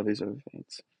Word, by all these other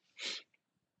things.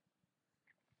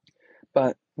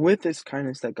 But with this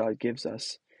kindness that God gives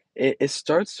us, it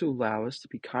starts to allow us to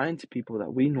be kind to people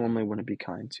that we normally wouldn't be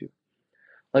kind to.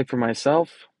 Like for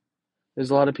myself, there's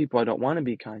a lot of people I don't want to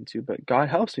be kind to, but God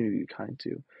helps me to be kind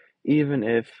to, even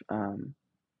if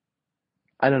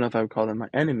I don't know if I would call them my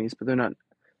enemies, but they're not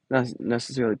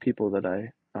necessarily people that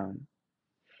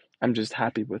I'm just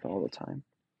happy with all the time.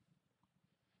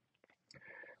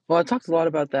 Well, I talked a lot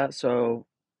about that, so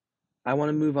I want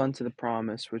to move on to the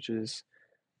promise, which is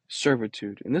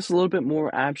servitude. And this is a little bit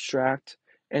more abstract,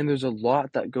 and there's a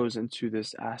lot that goes into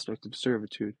this aspect of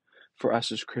servitude for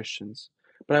us as Christians.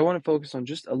 But I want to focus on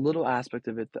just a little aspect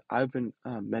of it that I've been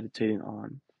meditating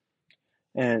on.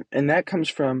 And that comes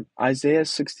from Isaiah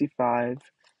 65,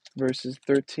 verses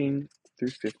 13 through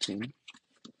 15.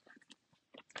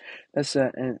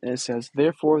 And it says,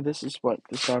 "Therefore, this is what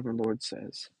the sovereign Lord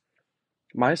says.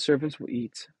 My servants will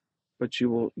eat, but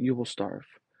you will starve.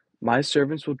 My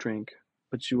servants will drink,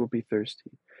 but you will be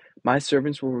thirsty. My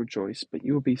servants will rejoice, but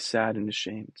you will be sad and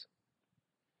ashamed.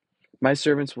 My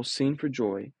servants will sing for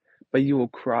joy, but you will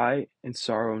cry in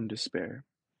sorrow and despair.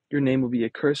 Your name will be a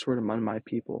curse word among my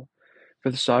people, for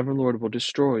the sovereign Lord will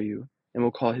destroy you and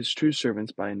will call his true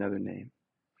servants by another name."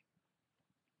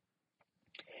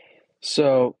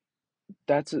 So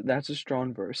that's a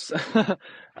strong verse.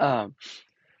 um,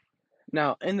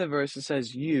 Now, in the verse, it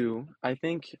says you. I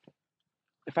think,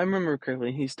 if I remember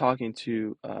correctly, he's talking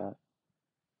to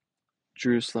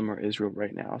Jerusalem or Israel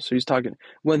right now. So he's talking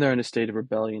when they're in a state of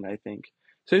rebellion, I think.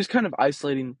 So he's kind of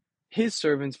isolating his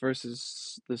servants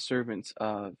versus the servants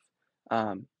of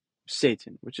um,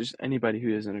 Satan, which is anybody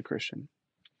who isn't a Christian.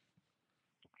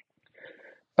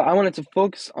 But I wanted to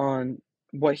focus on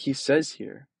what he says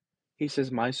here. He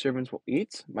says, "My servants will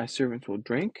eat, my servants will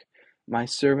drink, my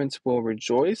servants will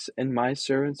rejoice, and my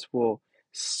servants will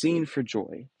sing for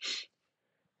joy."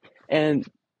 And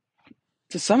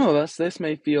to some of us, this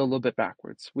may feel a little bit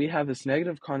backwards. We have this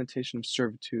negative connotation of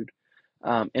servitude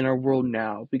in our world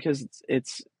now because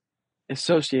it's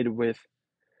associated with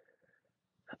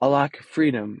a lack of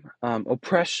freedom,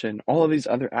 oppression, all of these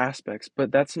other aspects.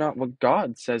 But that's not what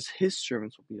God says His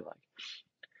servants will be like.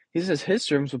 He says His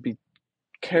servants will be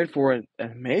cared for in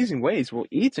amazing ways. We'll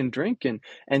eat and drink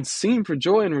and sing for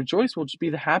joy and rejoice. We'll just be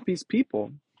the happiest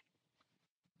people.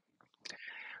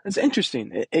 It's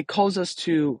interesting. It calls us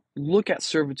to look at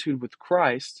servitude with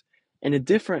Christ in a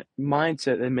different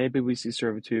mindset than maybe we see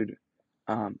servitude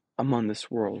among this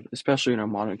world, especially in our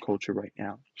modern culture right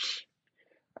now.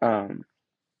 Um,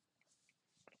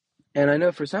 and I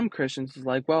know for some Christians, it's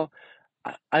like, well,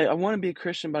 I want to be a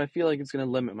Christian, but I feel like it's going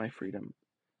to limit my freedom.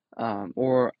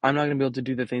 Or I'm not going to be able to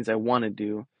do the things I want to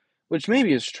do, which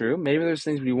maybe is true. Maybe there's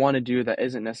things we want to do that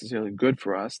isn't necessarily good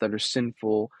for us, that are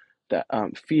sinful, that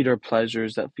feed our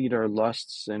pleasures, that feed our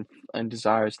lusts and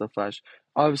desires of the flesh.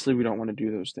 Obviously, we don't want to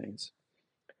do those things.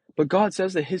 But God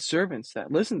says that His servants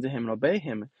that listen to Him and obey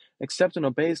Him, accept and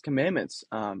obey His commandments,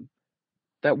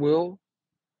 that will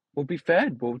be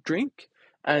fed, will drink,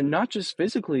 and not just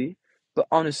physically, but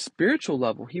on a spiritual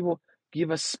level. He will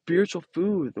give us spiritual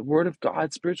food, the Word of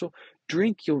God, spiritual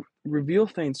drink. He'll reveal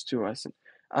things to us.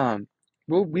 And,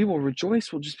 we will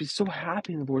rejoice. We'll just be so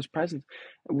happy in the Lord's presence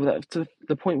to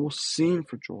the point we'll sing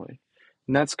for joy.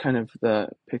 And that's kind of the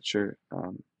picture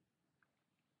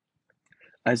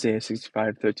Isaiah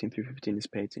 65, 13 through 15 is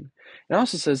painting. It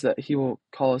also says that He will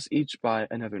call us each by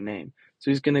another name.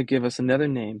 So He's going to give us another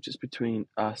name just between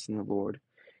us and the Lord.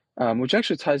 Which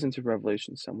actually ties into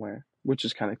Revelation somewhere, which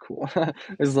is kind of cool.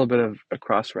 There's a little bit of a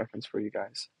cross reference for you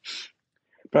guys.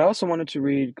 But I also wanted to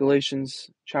read Galatians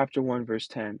chapter 1, verse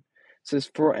 10. It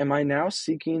says, "For am I now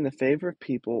seeking the favor of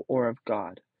people or of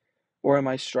God? Or am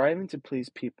I striving to please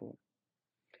people?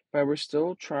 If I were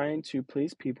still trying to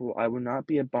please people, I would not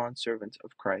be a bondservant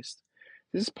of Christ."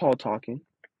 This is Paul talking.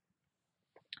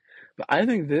 But I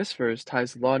think this verse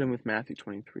ties a lot in with Matthew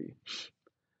 23.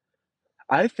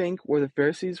 I think where the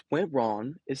Pharisees went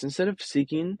wrong is instead of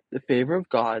seeking the favor of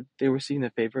God, they were seeking the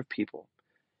favor of people.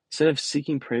 Instead of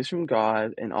seeking praise from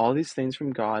God and all these things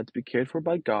from God to be cared for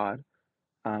by God,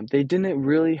 they didn't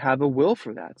really have a will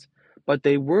for that. But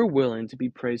they were willing to be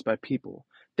praised by people.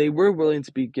 They were willing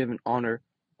to be given honor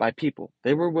by people.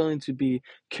 They were willing to be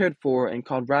cared for and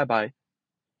called rabbi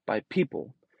by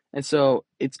people. And so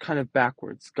it's kind of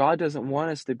backwards. God doesn't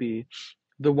want us to be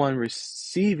the one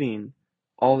receiving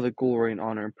all the glory and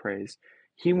honor and praise.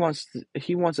 He wants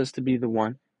us to be the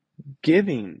one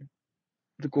giving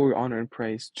the glory, honor, and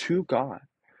praise to God,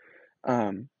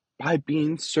 by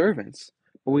being servants.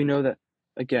 But we know that,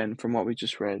 again, from what we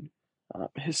just read,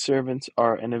 his servants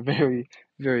are in a very,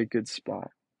 very good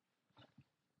spot.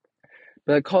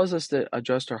 But it calls us to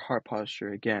adjust our heart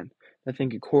posture again. I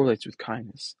think it correlates with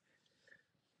kindness.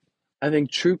 I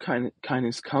think true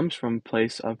kindness comes from a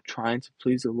place of trying to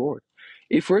please the Lord.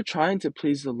 If we're trying to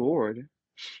please the Lord,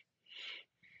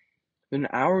 then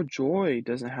our joy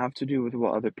doesn't have to do with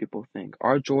what other people think.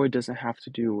 Our joy doesn't have to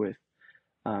do with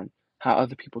um, how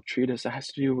other people treat us. It has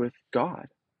to do with God,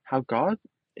 how God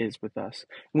is with us.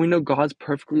 And we know God's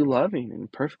perfectly loving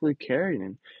and perfectly caring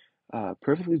and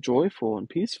perfectly joyful and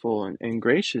peaceful and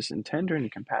gracious and tender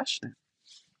and compassionate.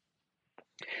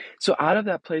 So out of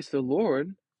that place, the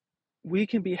Lord, we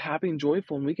can be happy and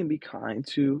joyful, and we can be kind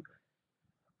to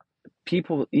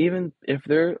people, even if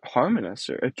they're harming us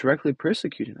or directly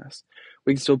persecuting us.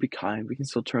 We can still be kind. We can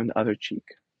still turn the other cheek.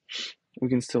 We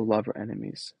can still love our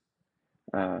enemies,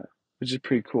 which is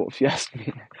pretty cool if you ask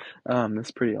me.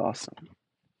 That's pretty awesome.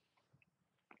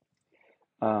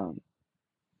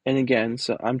 And again,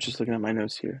 so I'm just looking at my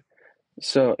notes here.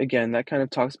 So again, that kind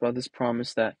of talks about this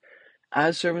promise that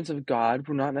as servants of God,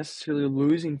 we're not necessarily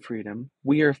losing freedom.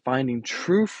 We are finding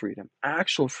true freedom,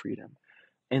 actual freedom,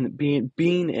 and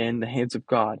being in the hands of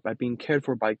God, by being cared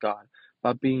for by God,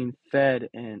 by being fed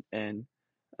and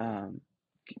um,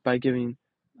 by giving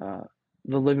uh,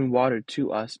 the living water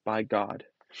to us by God.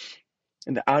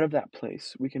 And out of that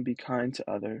place, we can be kind to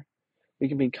other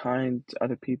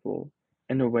people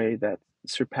in a way that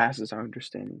surpasses our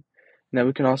understanding. And that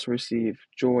we can also receive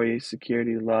joy,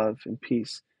 security, love, and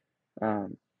peace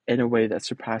in a way that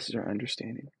surpasses our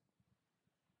understanding.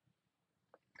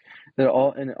 It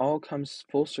all comes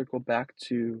full circle back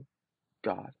to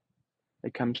God.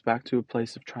 It comes back to a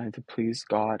place of trying to please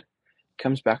God. It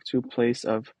comes back to a place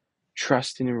of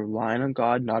trusting and relying on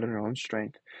God, not on our own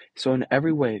strength. So in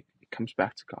every way, it comes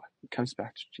back to God. It comes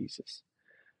back to Jesus.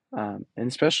 And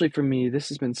especially for me, this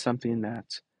has been something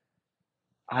that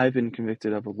I've been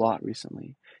convicted of a lot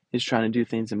recently, is trying to do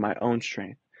things in my own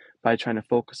strength, by trying to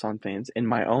focus on things in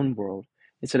my own world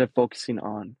instead of focusing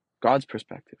on God's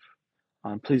perspective,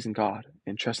 on pleasing God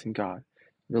and trusting God,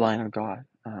 relying on God,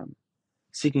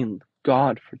 seeking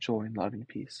God for joy and love and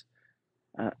peace.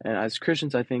 And as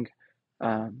Christians, I think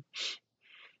um,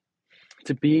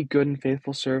 to be good and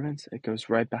faithful servants, it goes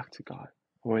right back to God,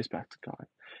 always back to God.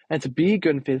 And to be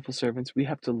good and faithful servants, we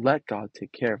have to let God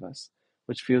take care of us,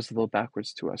 which feels a little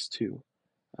backwards to us too.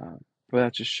 But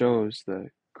that just shows the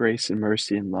grace and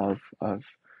mercy and love of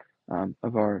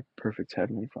our perfect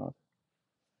Heavenly Father.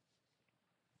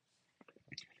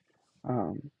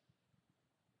 Um,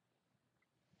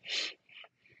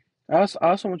 I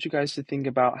also want you guys to think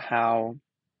about how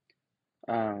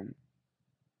um,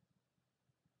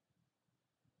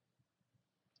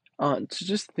 to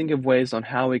just think of ways on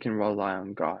how we can rely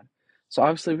on God. So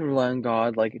obviously we can rely on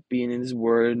God, like being in His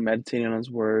Word, meditating on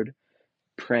His Word,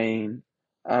 praying.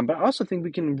 But I also think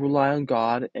we can rely on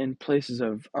God in places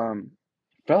of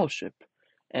fellowship,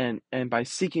 and by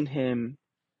seeking Him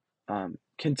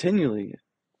continually.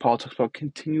 Paul talks about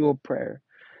continual prayer.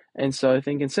 And so I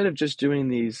think instead of just doing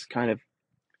these kind of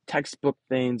textbook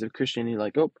things of Christianity,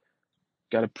 like, oh,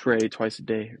 got to pray twice a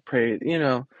day, pray,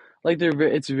 like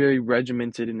it's very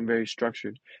regimented and very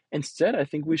structured. Instead, I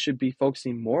think we should be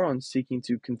focusing more on seeking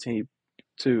to continue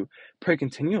to pray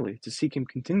continually, to seek Him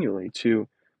continually, to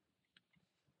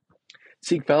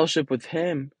seek fellowship with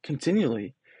Him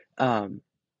continually, um,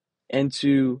 and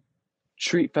to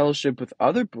treat fellowship with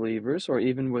other believers or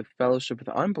even with fellowship with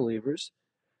unbelievers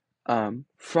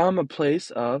from a place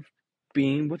of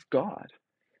being with God.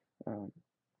 Um,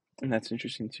 and that's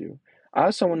interesting too. I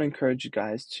also want to encourage you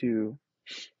guys to,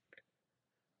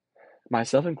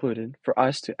 myself included, for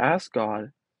us to ask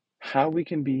God how we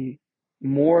can be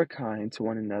more kind to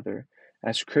one another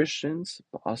as Christians,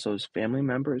 but also as family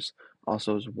members,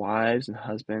 also as wives and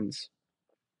husbands,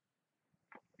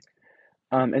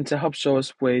 and to help show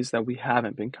us ways that we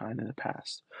haven't been kind in the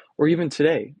past, or even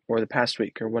today, or the past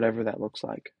week, or whatever that looks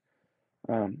like.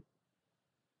 Um,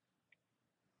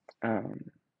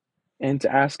 um, and to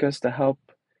ask us to help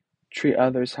treat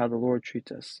others how the Lord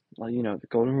treats us. Like, the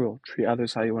golden rule, treat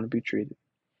others how you want to be treated.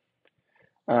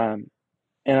 Um,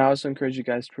 and I also encourage you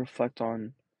guys to reflect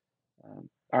on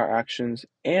our actions,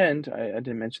 and I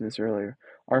didn't mention this earlier,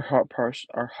 our heart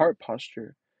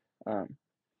posture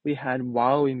we had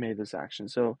while we made those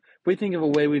actions. So if we think of a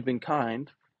way we've been kind,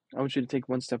 I want you to take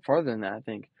one step farther than that, I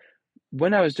think.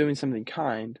 when I was doing something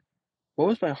kind, what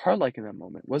was my heart like in that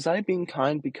moment? Was I being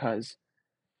kind because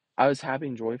I was happy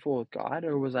and joyful with God,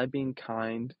 or was I being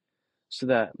kind so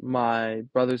that my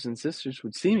brothers and sisters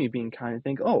would see me being kind and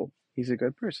think, oh, he's a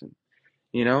good person,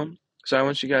 you know? So I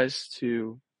want you guys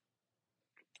to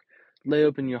lay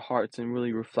open your hearts and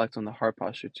really reflect on the heart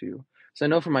posture too. So I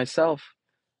know for myself,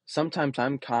 sometimes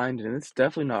I'm kind and it's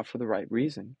definitely not for the right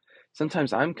reason.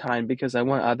 Sometimes I'm kind because I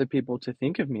want other people to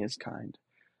think of me as kind.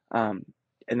 Um,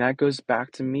 and that goes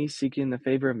back to me seeking the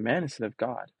favor of man instead of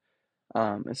God.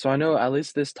 And so I know at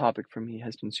least this topic for me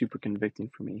has been super convicting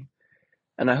for me.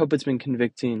 And I hope it's been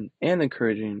convicting and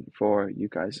encouraging for you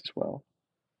guys as well.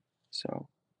 So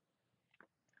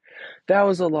that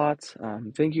was a lot.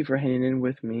 Thank you for hanging in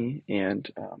with me, and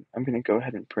I'm gonna go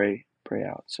ahead and pray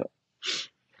out. So,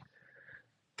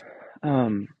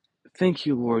 um, thank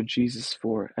you, Lord Jesus,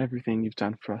 for everything you've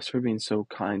done for us, for being so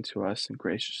kind to us and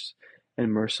gracious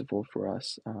and merciful for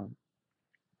us.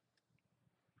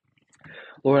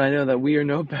 Lord, I know that we are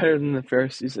no better than the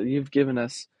Pharisees. That you've given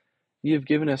us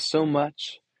so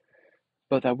much,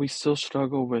 but that we still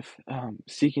struggle with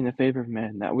seeking the favor of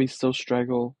men. That we still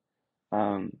struggle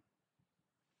um,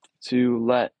 to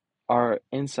let our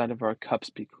inside of our cups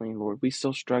be clean, Lord. We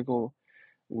still struggle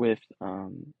with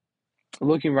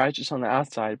looking righteous on the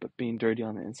outside, but being dirty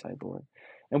on the inside, Lord.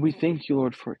 And we thank you,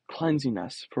 Lord, for cleansing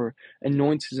us, for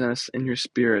anointing us in your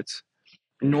spirit,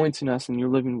 anointing us in your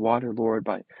living water, Lord,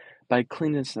 by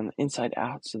cleaning us on the inside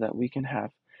out so that we can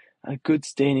have a good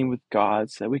standing with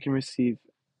God, so that we can receive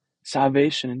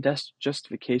salvation and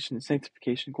justification and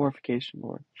sanctification, glorification,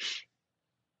 Lord.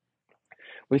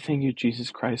 We thank you,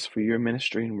 Jesus Christ, for your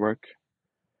ministry and work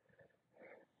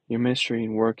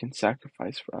and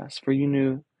sacrifice for us. For you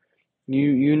knew,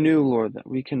 Lord, that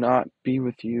we cannot be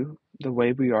with you the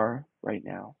way we are right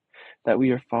now, that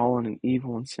we are fallen and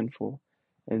evil and sinful,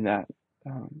 and that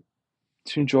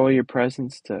to enjoy your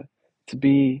presence, to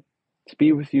be to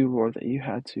be with you, Lord, that you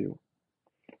had to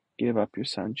give up your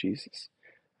Son Jesus,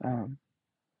 um,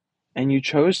 and you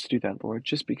chose to do that, Lord,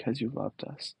 just because you loved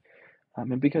us,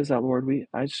 and because that, Lord,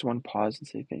 I just want to pause and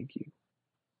say thank you.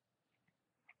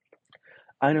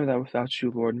 I know that without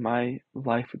you, Lord, my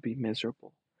life would be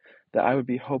miserable, that I would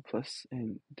be hopeless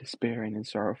and despairing and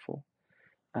sorrowful.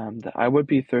 That I would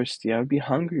be thirsty, I would be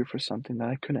hungry for something that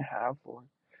I couldn't have, Lord.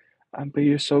 But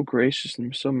you're so gracious and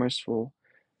you're so merciful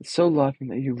and so loving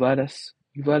that you let us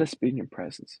be in your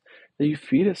presence, that you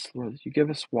feed us, Lord, that you give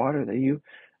us water, that you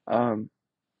um,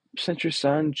 sent your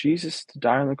Son, Jesus, to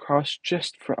die on the cross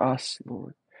just for us,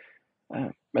 Lord.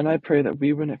 And I pray that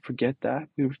we wouldn't forget that.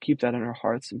 We would keep that in our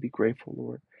hearts and be grateful,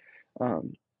 Lord.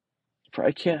 Um, for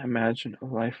I can't imagine a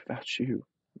life without you,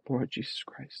 Lord Jesus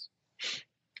Christ.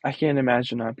 I can't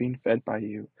imagine not being fed by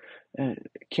you. And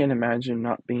I can't imagine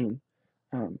not being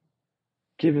um,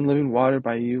 given living water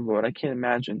by you, Lord. I can't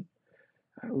imagine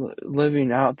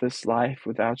living out this life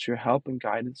without your help and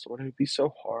guidance, Lord. It would be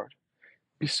so hard.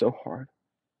 It'd be so hard.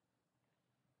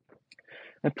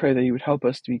 I pray that you would help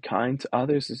us to be kind to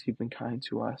others as you've been kind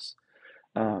to us.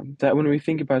 That when we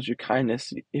think about your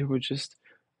kindness, it would just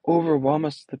overwhelm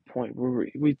us to the point where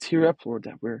we tear up, Lord,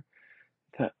 that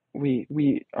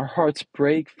we our hearts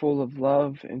break full of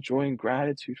love and joy and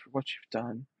gratitude for what you've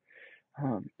done.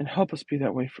 And help us be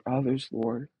that way for others,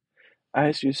 Lord. I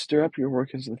ask you to stir up your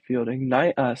workers in the field,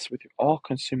 ignite us with your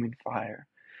all-consuming fire,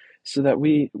 so that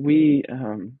we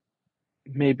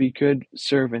may be good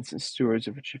servants and stewards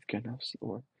of what you've given us,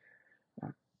 Lord.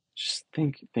 Just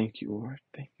thank you, Lord.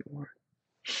 Thank you, Lord.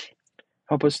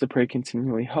 Help us to pray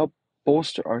continually. Help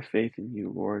bolster our faith in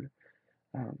you, Lord,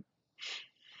 um,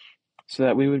 so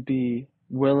that we would be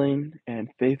willing and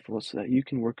faithful, so that you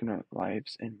can work in our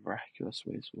lives in miraculous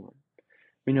ways, Lord.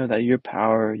 We know that your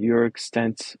power, your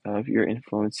extent of your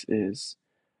influence is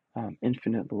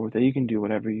infinite, Lord, that you can do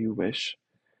whatever you wish.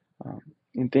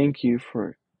 And thank you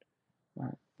for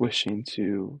wishing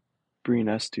to bring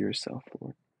us to yourself,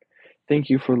 Lord. Thank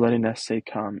you for letting us say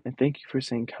come, and thank you for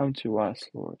saying come to us,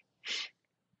 Lord.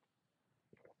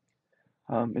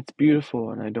 It's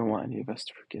beautiful, and I don't want any of us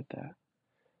to forget that.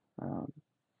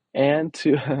 And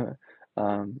to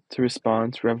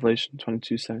respond to Revelation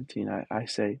 22:17, I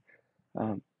say,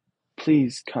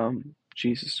 please come,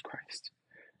 Jesus Christ.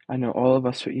 I know all of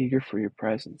us are eager for your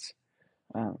presence.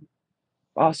 Um,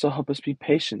 Also, help us be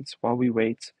patient while we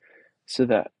wait, so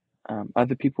that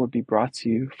other people would be brought to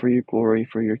you for your glory,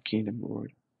 for your kingdom,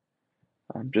 Lord,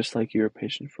 just like you are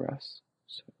patient for us.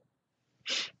 So,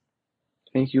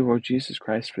 thank you, Lord Jesus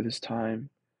Christ, for this time,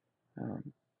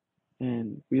 um,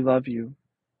 and we love you.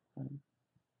 Um,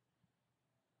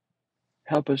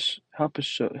 help us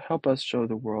show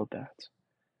the world that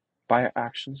by our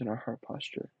actions and our heart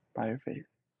posture, by our faith.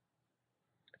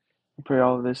 I pray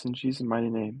all of this in Jesus' mighty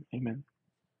name. Amen.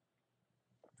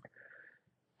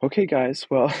 Okay, guys.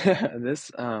 Well,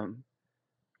 this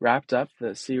wrapped up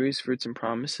the series Fruits and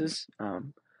Promises.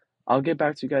 I'll get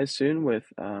back to you guys soon with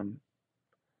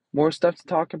more stuff to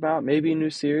talk about, maybe a new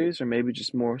series or maybe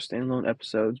just more standalone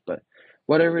episodes. But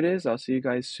whatever it is, I'll see you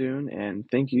guys soon. And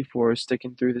thank you for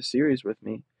sticking through the series with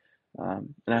me.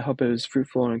 And I hope it was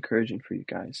fruitful and encouraging for you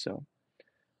guys. So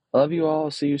I love you all.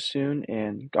 I'll see you soon,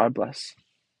 and God bless.